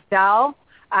 Andie MacDowell,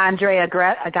 Andre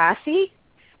Agassi,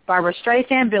 Barbara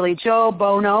Streisand, Billy Joel,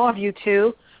 Bono of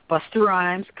U2, Busta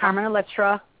Rhymes, Carmen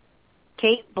Electra,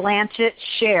 Kate Blanchett,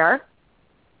 Cher,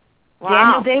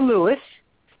 Daniel Day-Lewis,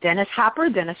 Dennis Hopper,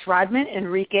 Dennis Rodman,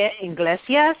 Enrique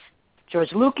Iglesias,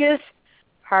 George Lucas,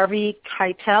 Harvey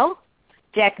Keitel,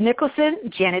 Jack Nicholson,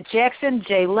 Janet Jackson,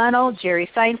 Jay Leno, Jerry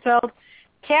Seinfeld,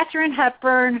 Katharine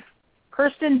Hepburn,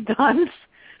 Kirsten Dunst,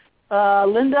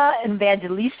 Linda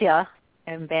Evangelista,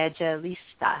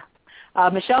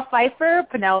 Michelle Pfeiffer,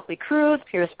 Penelope Cruz,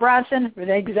 Pierce Brosnan,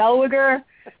 Renee Zellweger,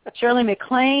 Shirley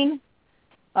MacLaine,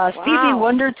 Stevie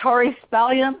Wonder, Tori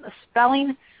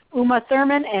Spelling, Uma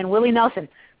Thurman, and Willie Nelson.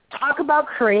 Talk about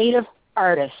creative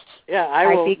artists. Yeah, I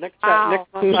will. Next month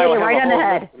I will have right on the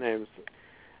head. List of names.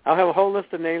 I'll have a whole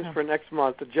list of names for next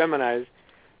month, the Geminis,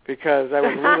 because I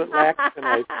was a little bit lax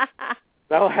tonight.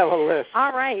 I'll have a list.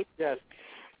 All right. Yes.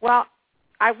 Well,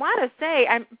 I want to say,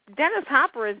 Dennis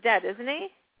Hopper is dead, isn't he?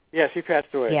 Yes, he passed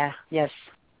away. Yeah, yes.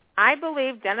 I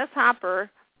believe Dennis Hopper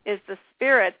is the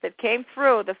spirit that came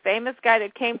through, the famous guy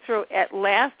that came through at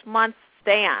last month's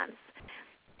seance.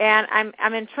 And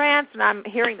I'm entranced, and I'm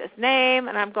hearing this name,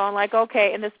 and I'm going like,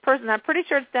 okay, and this person, I'm pretty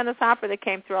sure it's Dennis Hopper that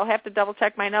came through. I'll have to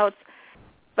double-check my notes.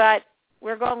 But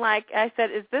we're going like, I said,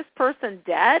 is this person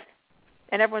dead?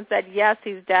 And everyone said, yes,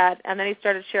 he's dead. And then he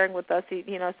started sharing with us. He,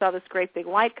 saw this great big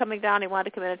light coming down. He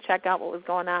wanted to come in and check out what was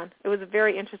going on. It was a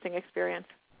very interesting experience.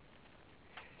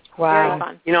 Wow. Very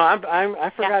fun.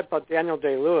 I forgot about Daniel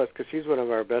Day-Lewis because he's one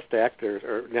of our best actors.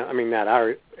 Not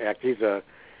our actor.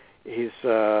 He's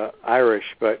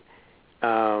Irish, but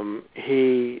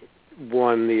he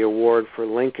won the award for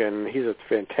Lincoln. He's a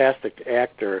fantastic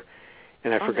actor,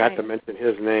 and I forgot to mention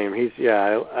his name.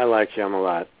 I like him a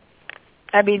lot.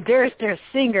 I mean, there's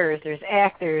singers, there's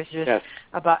actors, there's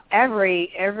about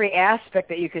every aspect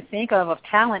that you could think of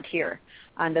talent here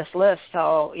on this list.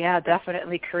 So, yeah,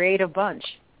 definitely creative bunch.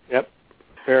 Yep,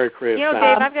 very creative.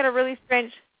 Dave, I've got a very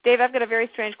strange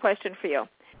question for you.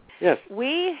 Yes.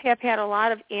 We have had a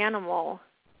lot of animal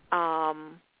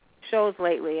shows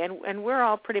lately, and we're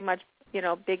all pretty much,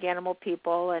 big animal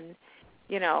people, and,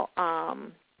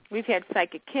 we've had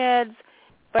psychic kids.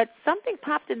 But something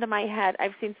popped into my head.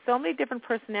 I've seen so many different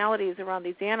personalities around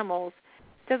these animals.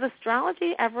 Does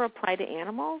astrology ever apply to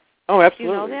animals? Oh, absolutely.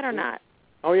 Do you know that or not?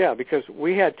 Oh, yeah, because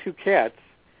we had 2 cats,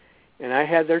 and I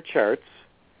had their charts.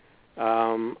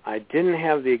 I didn't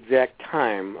have the exact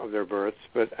time of their births,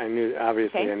 but I knew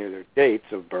their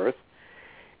dates of birth.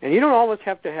 And you don't always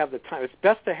have to have the time. It's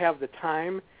best to have the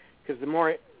time because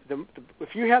if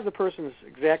you have the person's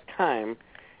exact time,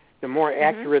 the more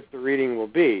accurate the reading will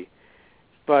be.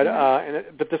 But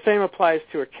but the same applies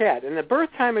to a cat. And the birth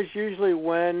time is usually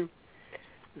when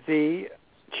the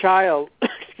child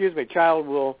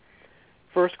will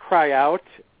first cry out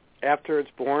after it's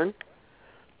born.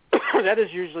 That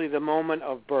is usually the moment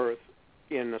of birth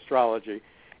in astrology.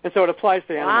 And so it applies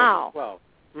to animals as well.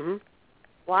 Mm-hmm.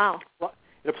 Wow.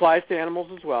 It applies to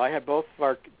animals as well. I had both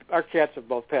of our cats have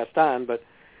both passed on, but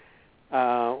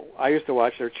I used to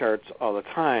watch their charts all the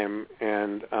time,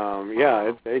 and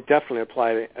they definitely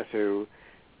apply to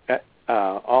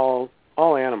all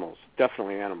animals,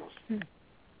 definitely animals.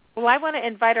 Well, I want to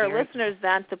invite our listeners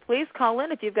then to please call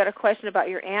in if you've got a question about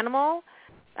your animal,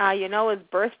 his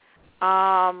birth,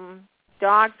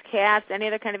 dogs, cats, any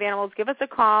other kind of animals. Give us a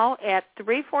call at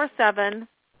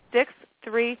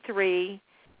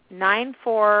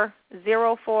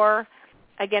 347-633-9404.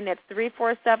 Again, that's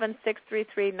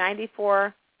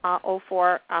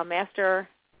 347-633-9404. Master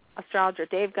Astrologer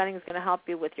Dave Gunning is going to help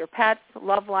you with your pets,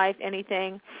 love life,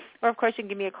 anything. Or, of course, you can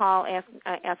give me a call,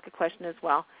 ask a question as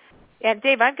well. And,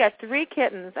 Dave, I've got 3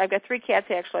 kittens. I've got 3 cats,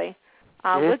 actually,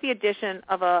 with the addition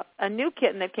of a new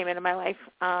kitten that came into my life,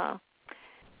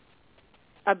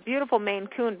 a beautiful Maine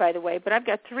Coon, by the way. But I've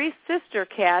got 3 sister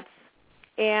cats,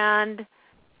 and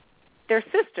they're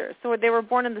sisters, so they were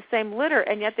born in the same litter,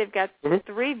 and yet they've got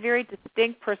 3 very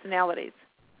distinct personalities.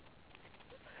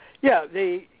 Yeah,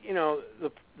 the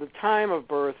time of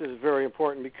birth is very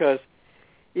important because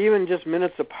even just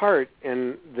minutes apart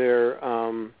in their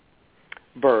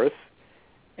birth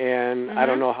and I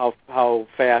don't know how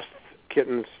fast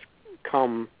kittens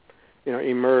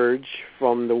emerge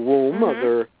from the womb of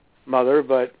their mother,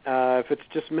 but if it's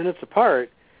just minutes apart,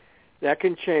 that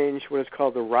can change what is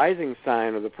called the rising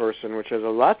sign of the person, which has a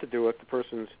lot to do with the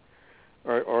person's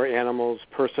or animal's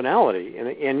personality.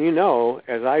 And you know,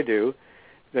 as I do,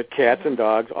 that cats and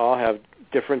dogs all have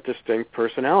different distinct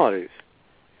personalities.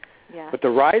 Yeah. But the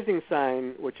rising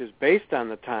sign, which is based on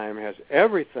the time, has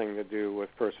everything to do with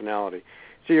personality.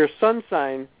 So your sun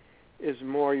sign is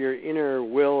more your inner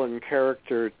will and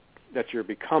character that you're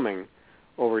becoming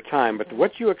over time. But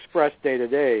what you express day to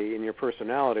day in your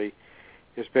personality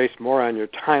is based more on your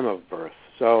time of birth.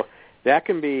 So that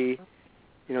can be,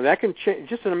 that can change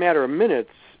just in a matter of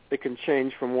minutes. It can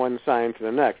change from one sign to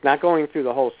the next. Not going through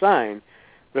the whole sign,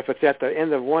 but if it's at the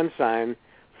end of one sign,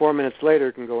 4 minutes later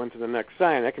it can go into the next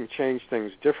sign. That can change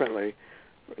things differently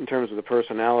in terms of the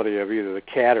personality of either the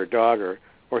cat or dog or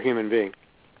human being.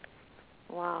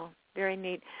 Wow, very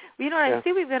neat. Well, I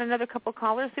see we've got another couple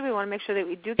callers. We want to make sure that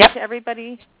we do get to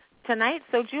everybody tonight.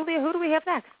 So, Julia, who do we have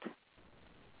next?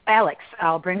 Alex.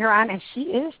 I'll bring her on, and she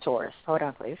is Taurus. Hold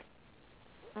on, please.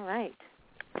 All right.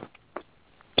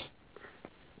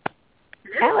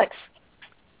 Alex.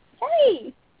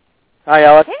 Hey. Hi,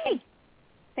 Alex. Hey.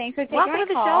 Thanks for taking my call. Welcome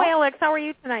to the show, Alex. How are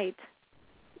you tonight?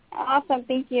 Awesome.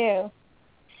 Thank you.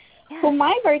 Yeah. So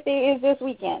my birthday is this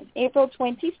weekend, April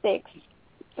 26th.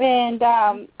 And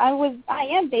I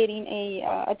am dating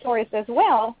a Taurus as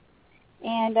well,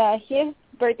 and his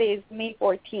birthday is May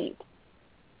 14th.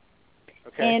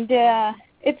 Okay. And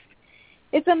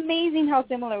it's amazing how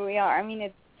similar we are. I mean,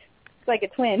 it's like a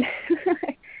twin.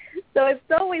 So it's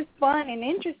always fun and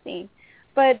interesting.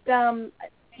 But the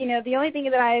only thing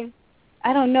that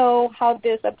I don't know how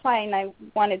this applies, and I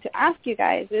wanted to ask you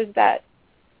guys, is that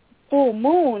full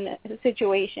moon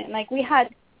situation. Like we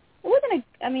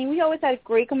always had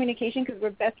great communication because we're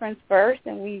best friends first,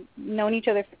 and we've known each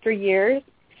other for 3 years.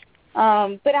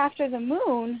 But after the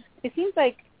moon, it seems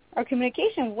like our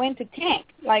communication went to tank.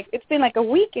 Like it's been like a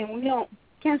week, and we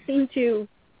can't seem to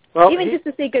just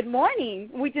to say good morning.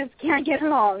 We just can't get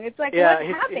along. It's like what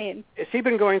happened? Has he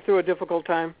been going through a difficult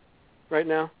time right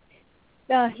now?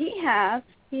 He has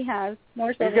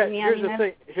more so than me.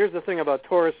 Here's the thing about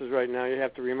Tauruses right now. You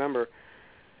have to remember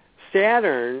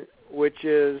Saturn, which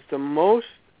is the most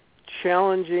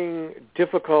challenging,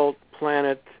 difficult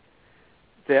planet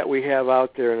that we have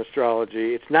out there in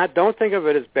astrology. It's not. Don't think of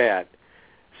it as bad.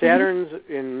 Saturn's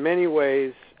in many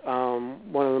ways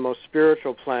one of the most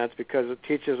spiritual planets because it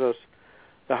teaches us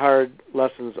the hard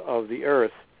lessons of the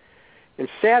Earth. And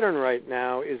Saturn right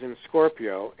now is in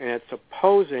Scorpio, and it's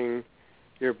opposing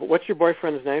what's your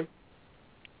boyfriend's name?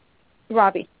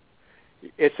 Robbie.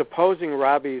 It's opposing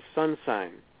Robbie's sun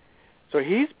sign. So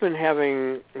he's been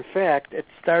having, in fact, it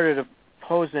started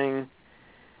opposing,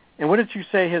 and what did you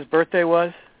say his birthday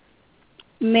was?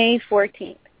 May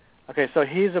 14th. Okay, so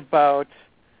he's about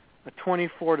a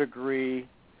 24-degree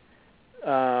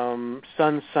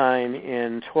sun sign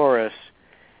in Taurus,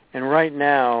 and right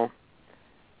now,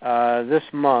 this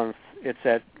month, it's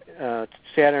at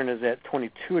Saturn is at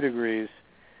 22 degrees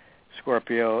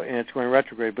Scorpio, and it's going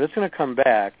retrograde, but it's going to come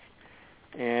back,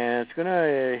 and it's going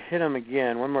to hit him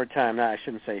again one more time. Now, I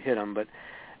shouldn't say hit him, but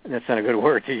that's not a good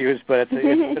word to use, but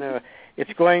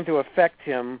it's going to affect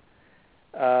him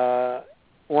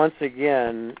once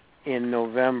again in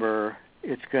November.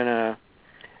 It's going to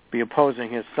be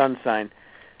opposing his sun sign.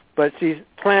 But see,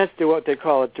 planets do what they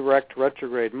call a direct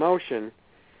retrograde motion,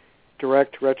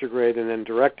 direct retrograde and then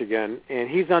direct again, and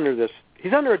he's under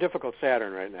a difficult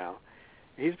Saturn right now.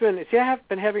 He's been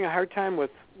having a hard time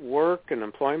with work and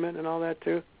employment and all that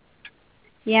too?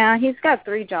 Yeah, he's got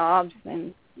 3 jobs,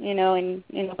 and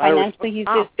financially he's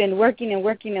just been working and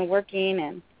working and working,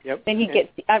 and then he gets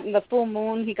the full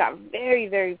moon. He got very,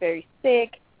 very, very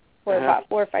sick for about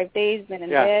 4 or 5 days, been in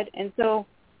bed, and so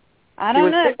I don't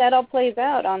know if that all plays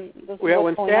out on this. Well,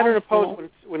 when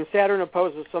Saturn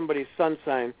opposes somebody's sun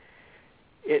sign,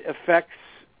 it affects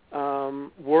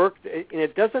work, and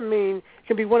it doesn't mean, it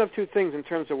can be one of 2 things in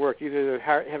terms of work. Either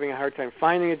they're having a hard time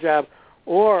finding a job,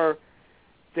 or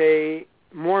they,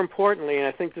 more importantly, and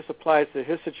I think this applies to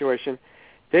his situation,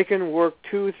 they can work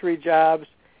 2, 3 jobs,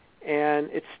 and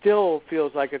it still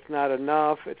feels like it's not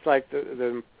enough. It's like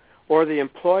the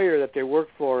employer that they work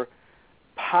for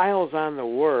piles on the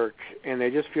work, and they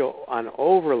just feel on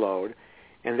overload,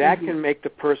 and that can make the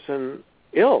person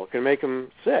ill, can make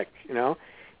them sick,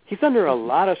 He's under a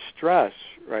lot of stress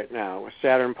right now with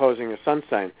Saturn opposing a sun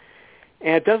sign.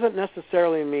 And it doesn't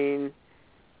necessarily mean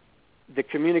the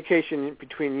communication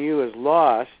between you and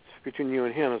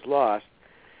him is lost.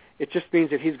 It just means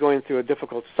that he's going through a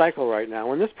difficult cycle right now.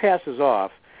 When this passes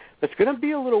off, it's going to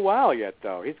be a little while yet,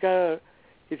 though. He's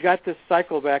got this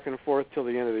cycle back and forth till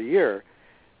the end of the year.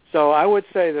 So I would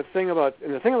say the thing about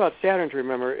Saturn to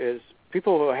remember is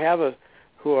people who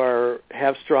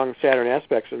have strong Saturn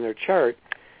aspects in their chart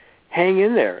hang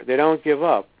in there. They don't give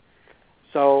up.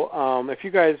 So if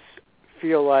you guys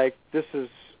feel like this is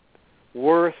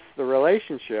worth the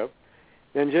relationship,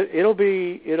 then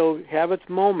it'll have its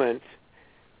moment,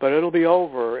 but it'll be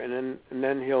over, and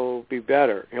then he'll be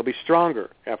better. He'll be stronger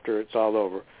after it's all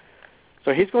over.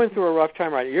 So he's going through a rough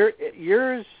time right now.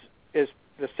 Yours is,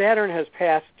 the Saturn has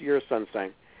passed your sun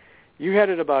sign. You had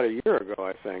it about a year ago,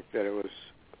 I think, that it was.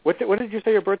 What did you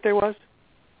say your birthday was?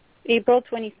 April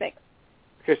 26th.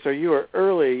 Okay, so you were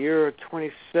early. You're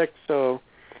 26, so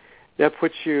that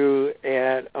puts you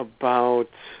at about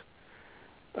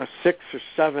 6 or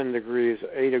 7 degrees,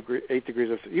 8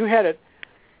 degrees. You had it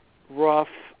rough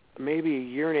maybe a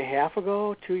year and a half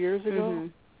ago, 2 years ago?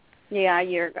 Mm-hmm. Yeah, a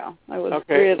year ago. I was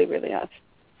really, really rough.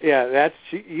 Yeah,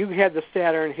 you had the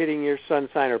Saturn hitting your sun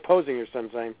sign or opposing your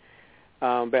sun sign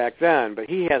back then, but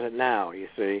he has it now, you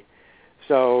see.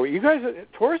 So you guys,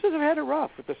 Tauruses have had it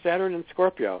rough with the Saturn and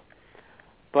Scorpio.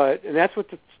 And that's what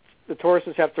the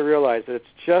Tauruses have to realize, that it's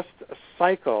just a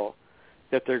cycle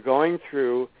that they're going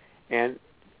through, and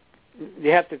they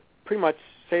have to pretty much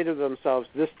say to themselves,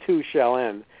 this too shall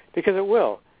end, because it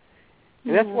will.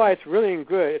 And that's why it's really a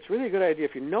good idea.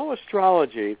 If you know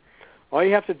astrology, all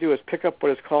you have to do is pick up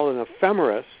what is called an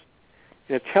ephemeris,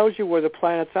 and it tells you where the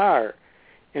planets are.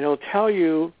 And it'll tell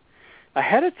you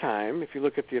ahead of time, if you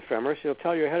look at the ephemeris, it'll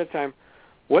tell you ahead of time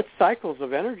what cycles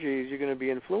of energies you're going to be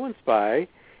influenced by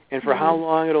and for how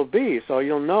long it'll be. So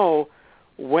you'll know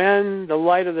when the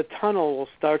light of the tunnel will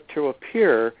start to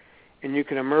appear, and you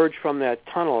can emerge from that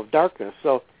tunnel of darkness.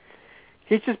 So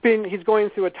he's going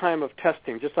through a time of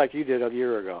testing, just like you did a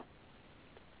year ago.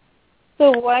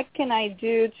 So what can I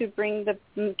do to bring the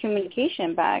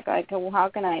communication back? Like, how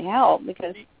can I help?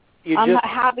 Because I'm not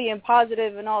happy and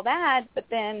positive and all that, but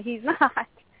then he's not.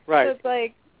 Right. So it's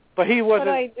like, but he wasn't,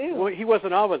 what do I do? Well, he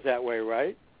wasn't always that way,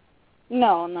 right?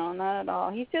 No, not at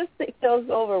all. He just feels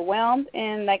overwhelmed,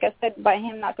 and like I said, by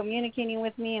him not communicating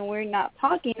with me and we're not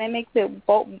talking, it makes it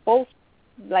both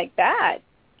like that.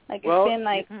 Like it's been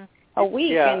like a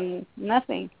week and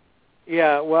nothing.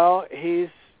 Yeah, well, you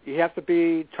have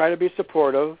to try to be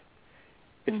supportive.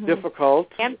 It's difficult.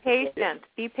 And patient.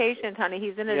 Be patient, honey.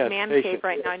 He's in his cave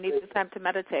right now. He needs time to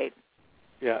meditate.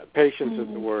 Yeah, patience is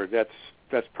the word.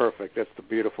 That's perfect. That's the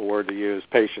beautiful word to use.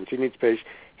 Patience. He needs patience.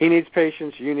 He needs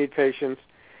patience. You need patience.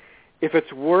 If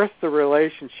it's worth the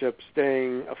relationship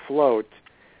staying afloat,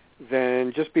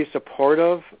 then just be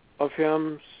supportive of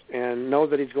him and know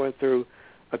that he's going through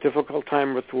a difficult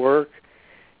time with work.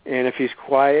 And if he's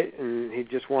quiet and he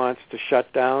just wants to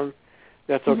shut down,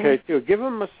 that's okay too. Give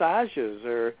him massages,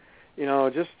 or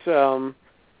just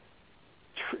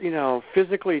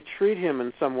physically treat him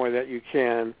in some way that you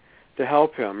can to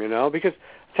help him. Because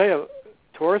I tell you,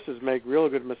 Tauruses make real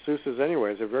good masseuses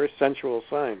anyways. They're a very sensual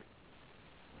sign.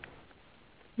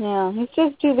 Yeah, he's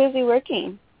just too busy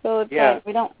working. So it's like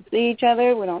we don't see each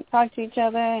other, we don't talk to each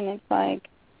other, and it's like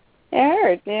it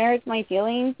hurts. It hurts my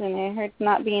feelings, and it hurts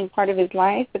not being part of his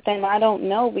life. But then I don't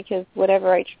know, because when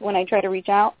I try to reach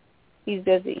out, he's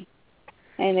busy.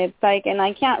 And it's like, and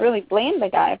I can't really blame the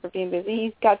guy for being busy.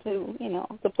 He's got to,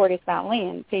 support his family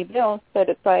and pay bills. But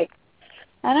it's like,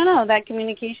 I don't know, that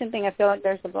communication thing, I feel like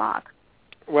there's a block.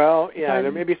 Well, yeah,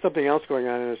 there may be something else going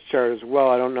on in his chart as well.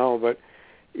 I don't know. But,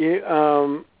 he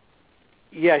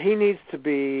needs to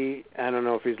be, I don't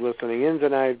know if he's listening in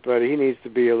tonight, but he needs to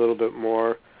be a little bit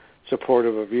more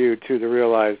supportive of you, too, to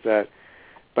realize that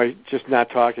by just not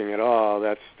talking at all,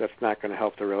 that's not going to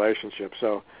help the relationship.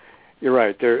 So you're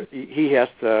right. He has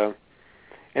to,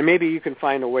 and maybe you can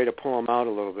find a way to pull him out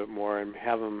a little bit more and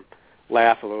have him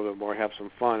laugh a little bit more, have some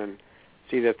fun, and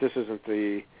see that this isn't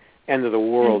the end of the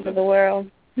world. End of the world.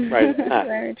 Right. It's not.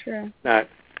 Very true. Not.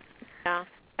 Yeah.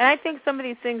 And I think some of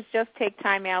these things just take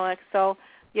time, Alex. So,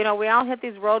 we all hit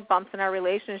these road bumps in our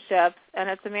relationships, and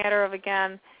it's a matter of,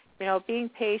 again, being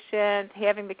patient,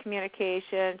 having the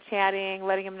communication, chatting,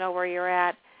 letting him know where you're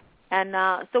at. And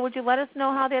so would you let us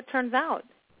know how that turns out?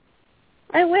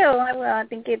 I will. I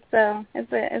think it's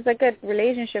a good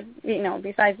relationship,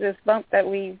 besides this bump that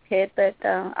we hit. But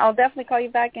I'll definitely call you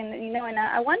back, and and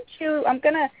I'm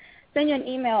gonna send you an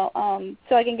email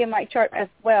so I can get my chart as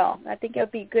well. I think it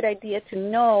would be a good idea to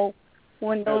know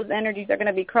when those energies are going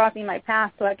to be crossing my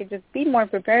path, so I could just be more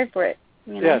prepared for it.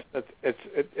 Yes,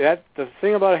 the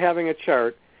thing about having a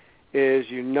chart is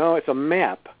it's a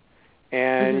map,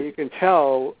 and you can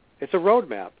tell it's a road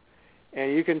map.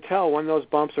 and you can tell when those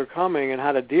bumps are coming and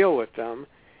how to deal with them.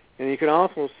 And you can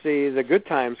also see the good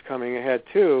times coming ahead,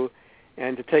 too,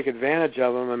 and to take advantage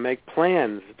of them and make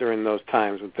plans during those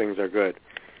times when things are good.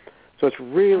 So it's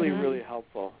really, really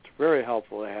helpful. It's very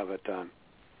helpful to have it done.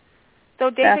 So,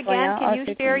 Dave, again, can you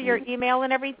share your email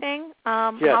and everything? Yes.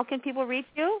 How can people reach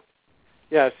you?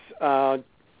 Yes. My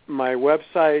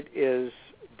website is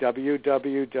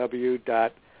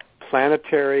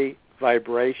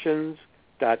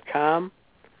www.planetaryvibrations.com,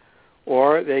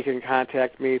 or they can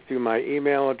contact me through my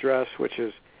email address, which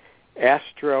is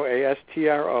Astro,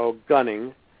 A-S-T-R-O,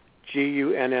 Gunning,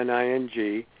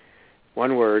 G-U-N-N-I-N-G,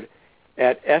 one word,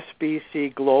 at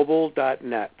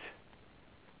sbcglobal.net.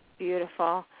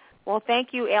 Beautiful. Well,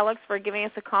 thank you, Alex, for giving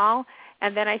us a call.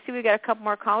 And then I see we got a couple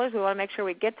more callers. We want to make sure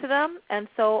we get to them. And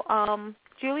so,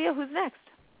 Julia, who's next?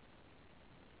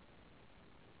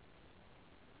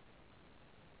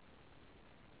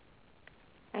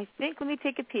 I think, let me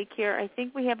take a peek here. I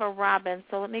think we have a Robin.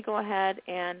 So let me go ahead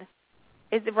and,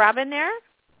 is Robin there?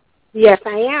 Yes,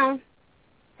 I am.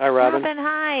 Hi, Robin. Robin,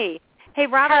 hi. Hey,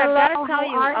 Robin, Hello, I've got to tell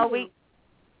how are you.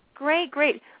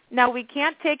 Great. Now, we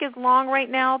can't take as long right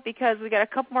now because we got a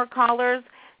couple more callers,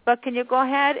 but can you go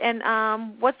ahead and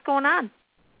what's going on?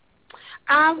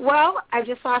 Well, I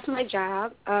just lost my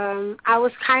job. I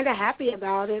was kind of happy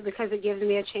about it because it gives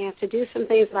me a chance to do some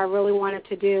things that I really wanted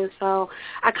to do. So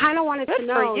I kind of wanted to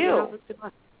know,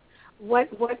 what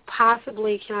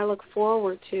possibly can I look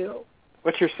forward to?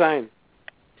 What's your sign?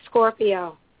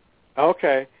 Scorpio.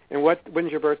 Okay. And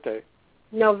when's your birthday?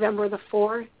 November the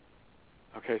 4th.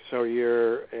 Okay, so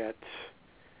you're at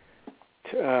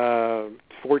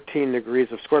 14 degrees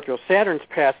of Scorpio. Saturn's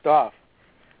passed off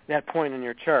that point in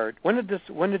your chart. When did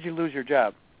you lose your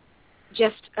job?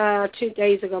 Just 2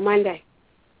 days ago, Monday.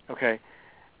 Okay.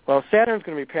 Well, Saturn's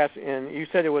going to be passing, and you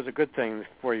said it was a good thing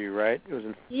for you, right? It was.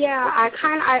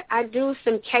 I do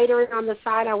some catering on the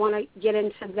side. I want to get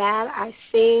into that. I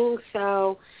sing,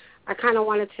 so I kind of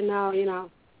wanted to know,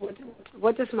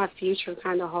 what does my future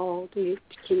kind of hold? Can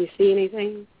you see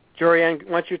anything? Jorianne,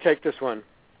 why don't you take this one?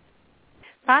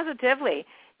 Positively.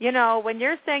 When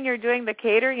you're saying you're doing the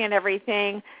catering and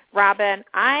everything, Robin,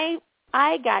 I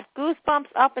got goosebumps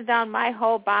up and down my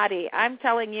whole body. I'm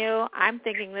telling you, I'm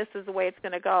thinking this is the way it's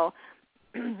going to go.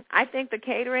 I think the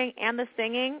catering and the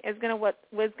singing is going to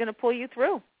pull you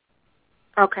through.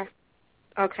 Okay.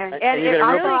 And it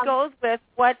really goes with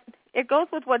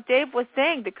what Dave was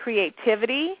saying, the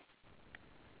creativity.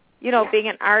 Being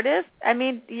an artist. I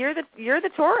mean, you're the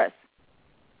Taurus.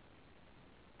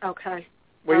 Okay.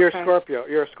 Well, you're a Scorpio.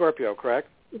 You're a Scorpio, correct?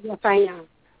 Yes, I am.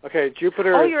 Okay,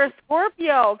 Jupiter. Oh, you're a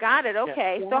Scorpio. Got it.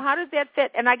 Okay. Yeah. So how does that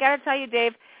fit? And I got to tell you,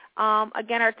 Dave,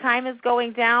 again, our time is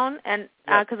going down, and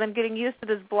because I'm getting used to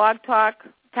this blog talk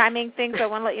timing thing, so I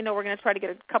want to let you know we're going to try to get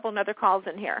a couple of other calls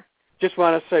in here. Just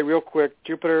want to say real quick,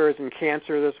 Jupiter is in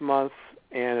Cancer this month,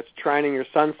 and it's trining your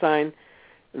sun sign.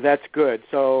 That's good.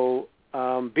 So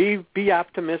be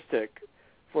optimistic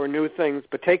for new things,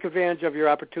 but take advantage of your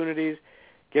opportunities.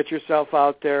 Get yourself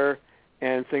out there,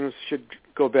 and things should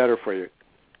go better for you.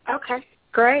 Okay,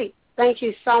 great. Thank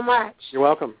you so much. You're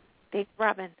welcome. Thanks,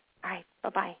 Robin. All right,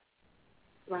 bye-bye.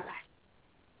 Bye.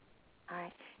 All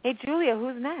right. Hey, Julia,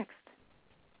 who's next?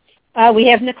 We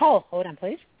have Nicole. Hold on,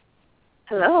 please.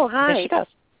 Hello, hi. There she goes.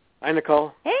 Hi,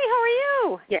 Nicole. Hey, how are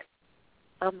you? Yes,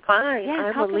 I'm fine.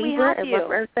 Yes, I'm a Libra, and my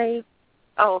birthday.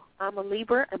 I'm a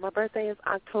Libra, and my birthday is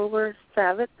October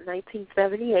 7th,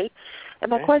 1978.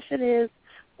 And my question is,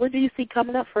 what do you see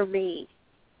coming up for me?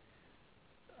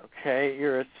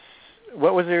 Okay,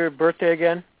 what was your birthday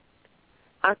again?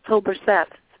 October 7th.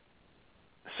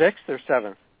 6th or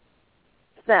 7th?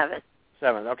 7th.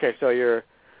 7th. Okay, so you're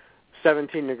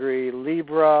 17-degree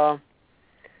Libra.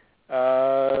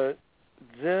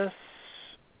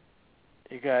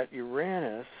 You got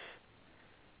Uranus.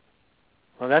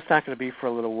 Well, that's not going to be for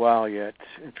a little while yet.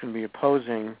 It's going to be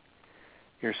opposing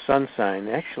your sun sign.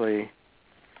 Actually,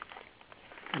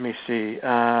 let me see.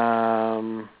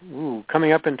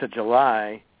 Coming up into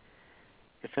July,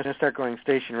 it's going to start going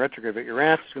station retrograde, but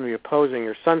Uranus is going to be opposing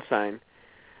your sun sign.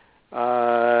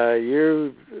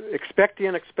 You expect the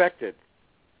unexpected.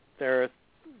 There are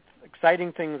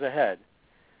exciting things ahead,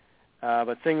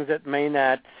 but things that may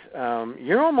not.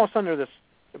 You're almost under this,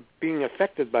 being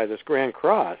affected by this Grand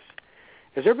Cross.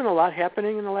 Has there been a lot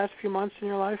happening in the last few months in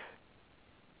your life?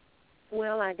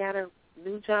 Well, I got a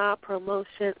new job,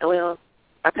 promotion. Well,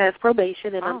 I passed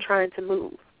probation, and I'm trying to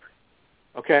move.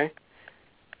 Okay.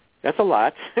 That's a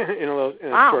lot in a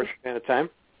short span of time.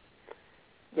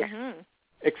 Mm-hmm.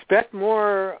 Expect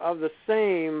more of the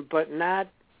same, but not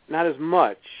as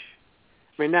much.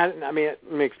 Let me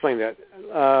explain that.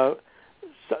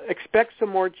 expect some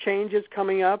more changes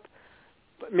coming up.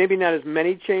 Maybe not as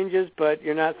many changes, but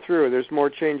you're not through. There's more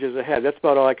changes ahead. That's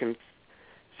about all I can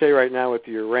say right now with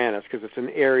the Uranus, because it's in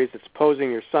Aries. It's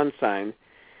opposing your sun sign,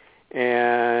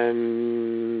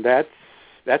 and that's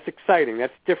exciting.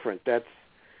 That's different. That's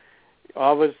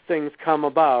all those things come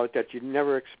about that you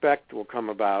never expect will come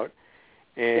about.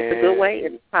 And it's a good way.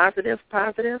 It's positive.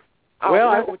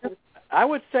 Well, I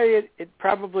would say it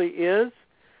probably is,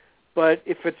 but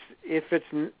if it's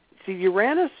see,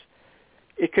 Uranus,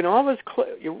 it can always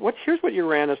here's what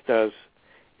Uranus does.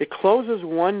 It closes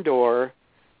one door,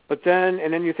 but then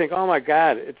you think, oh my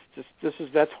God,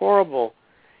 that's horrible,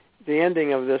 the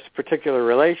ending of this particular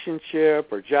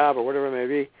relationship or job or whatever it may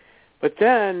be. But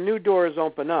then new doors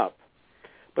open up.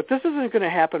 But this isn't going to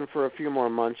happen for a few more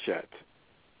months yet.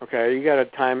 Okay, you got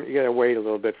to wait a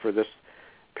little bit for this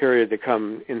period to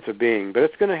come into being. But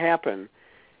it's going to happen.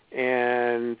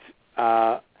 And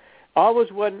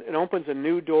always when it opens a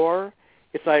new door,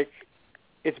 it's like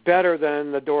it's better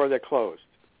than the door that closed.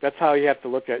 That's how you have to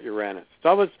look at Uranus.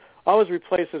 It always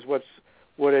replaces what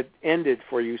it ended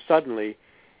for you suddenly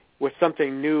with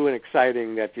something new and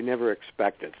exciting that you never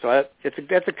expected. So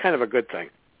that's a kind of a good thing.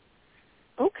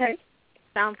 Okay.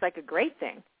 Sounds like a great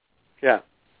thing. Yeah.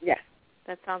 Yes.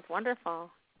 That sounds wonderful.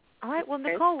 All right. Well,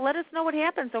 Nicole, let us know what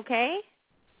happens, okay?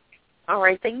 All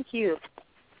right. Thank you.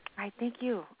 All right. Thank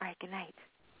you. All right. Good night.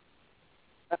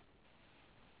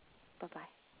 Bye-bye.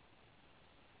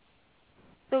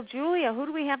 So, Julia, who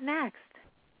do we have next?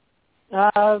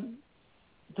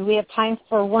 Do we have time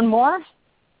for one more?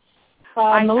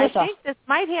 Melissa. I think this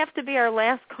might have to be our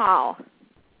last call.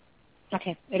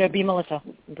 Okay. It'll be Melissa.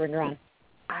 Bring her on.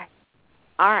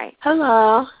 All right.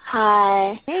 Hello.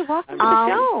 Hi. Hey, welcome to the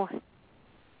show.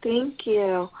 Thank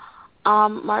you.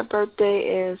 My birthday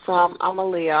is I'm a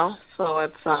Leo, so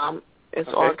it's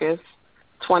okay. August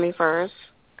 21st,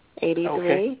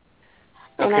 83.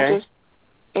 Okay.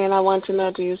 And I want to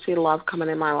know, do you see love coming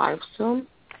in my life soon?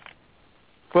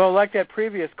 Well, like that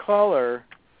previous caller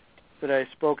that I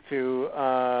spoke to,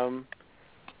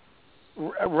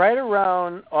 right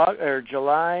around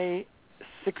July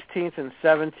 16th and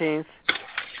 17th,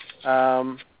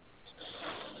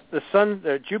 the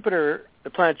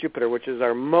planet Jupiter, which is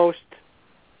our most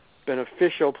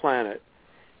beneficial planet,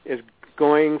 is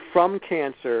going from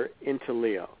Cancer into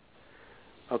Leo.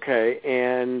 Okay,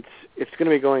 and it's going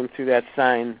to be going through that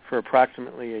sign for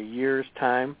approximately a year's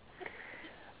time.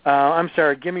 I'm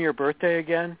sorry, give me your birthday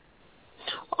again.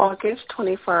 August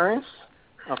 21st,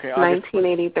 okay,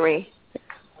 1983.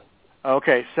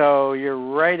 Okay, so you're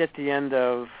right at the end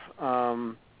of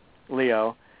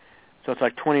Leo, so it's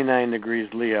like 29 degrees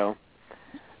Leo.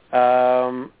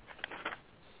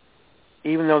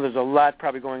 Even though there's a lot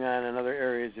probably going on in other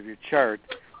areas of your chart,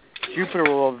 Jupiter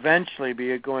will eventually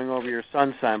be going over your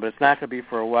sun sign, but it's not going to be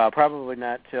for a while. Probably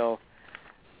not until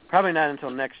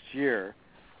next year.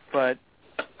 But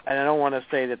and I don't want to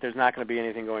say that there's not going to be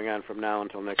anything going on from now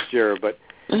until next year. But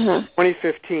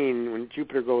 2015, when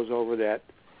Jupiter goes over that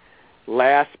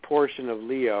last portion of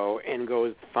Leo and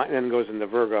then goes into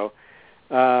Virgo,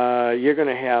 you're going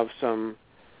to have you're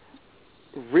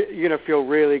going to feel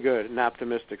really good and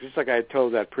optimistic. Just like I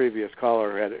told that previous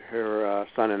caller who had her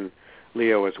son in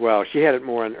Leo as well. She had it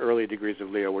more in early degrees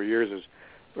of Leo, where yours is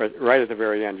right at the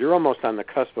very end. You're almost on the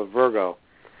cusp of Virgo.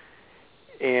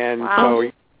 And wow.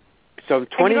 so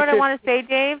 20. And you know what I want to say,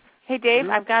 Dave? Hey, Dave,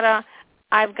 I've got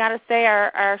to say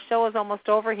our show is almost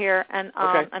over here, and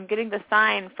okay. I'm getting the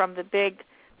sign from the big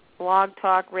Blog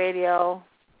Talk Radio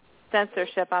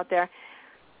censorship out there.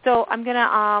 So I'm going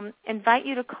to invite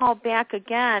you to call back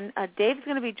again. Dave's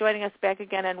going to be joining us back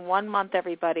again in 1 month,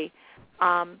 everybody.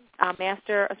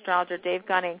 Master Astrologer Dave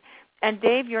Gunning. And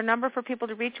Dave, your number for people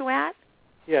to reach you at?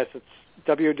 Yes, it's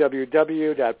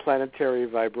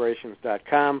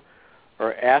www.planetaryvibrations.com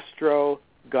or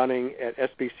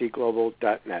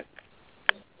astrogunning@sbcglobal.net.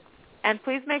 And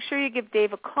please make sure you give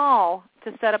Dave a call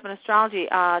to set up an astrology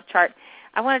chart.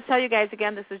 I want to tell you guys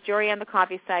again, this is Jorianne the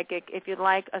Coffee Psychic. If you'd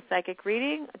like a psychic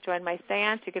reading, join my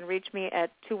seance. You can reach me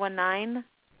at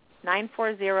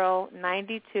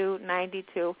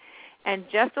 219-940-9292. And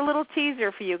just a little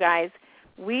teaser for you guys,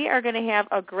 we are going to have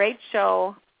a great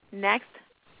show next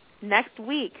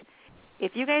week.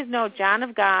 If you guys know John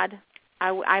of God,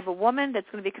 I have a woman that's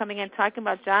going to be coming in talking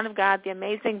about John of God, the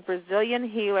amazing Brazilian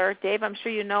healer. Dave, I'm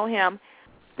sure you know him.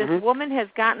 This woman has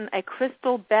gotten a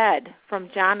crystal bed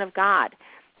from John of God,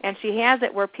 and she has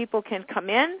it where people can come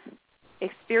in,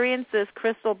 experience this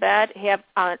crystal bed, have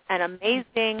an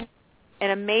amazing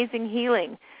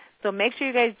healing. So make sure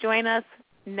you guys join us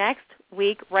next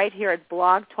week right here at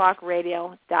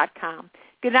blogtalkradio.com.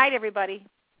 Good night, everybody.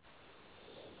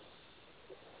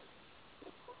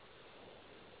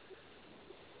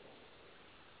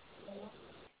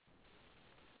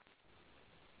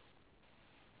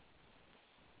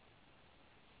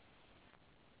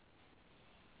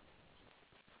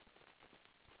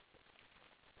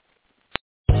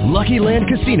 Lucky Land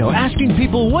Casino, asking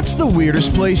people, what's the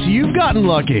weirdest place you've gotten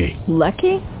lucky?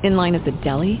 Lucky? In line at the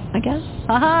deli, I guess?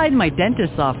 Aha, in my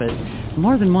dentist's office.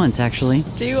 More than once, actually.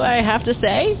 Do I have to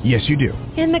say? Yes, you do.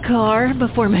 In the car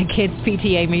before my kids'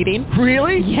 PTA meeting.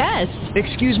 Really? Yes.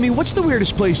 Excuse me, what's the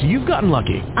weirdest place you've gotten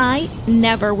lucky? I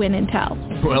never win and tell.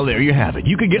 Well, there you have it.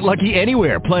 You can get lucky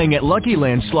anywhere, playing at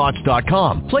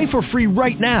LuckyLandSlots.com. Play for free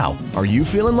right now. Are you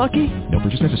feeling lucky? No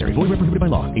purchase necessary. Void where prohibited by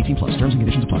law. 18+. Terms and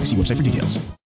conditions apply. See website for details.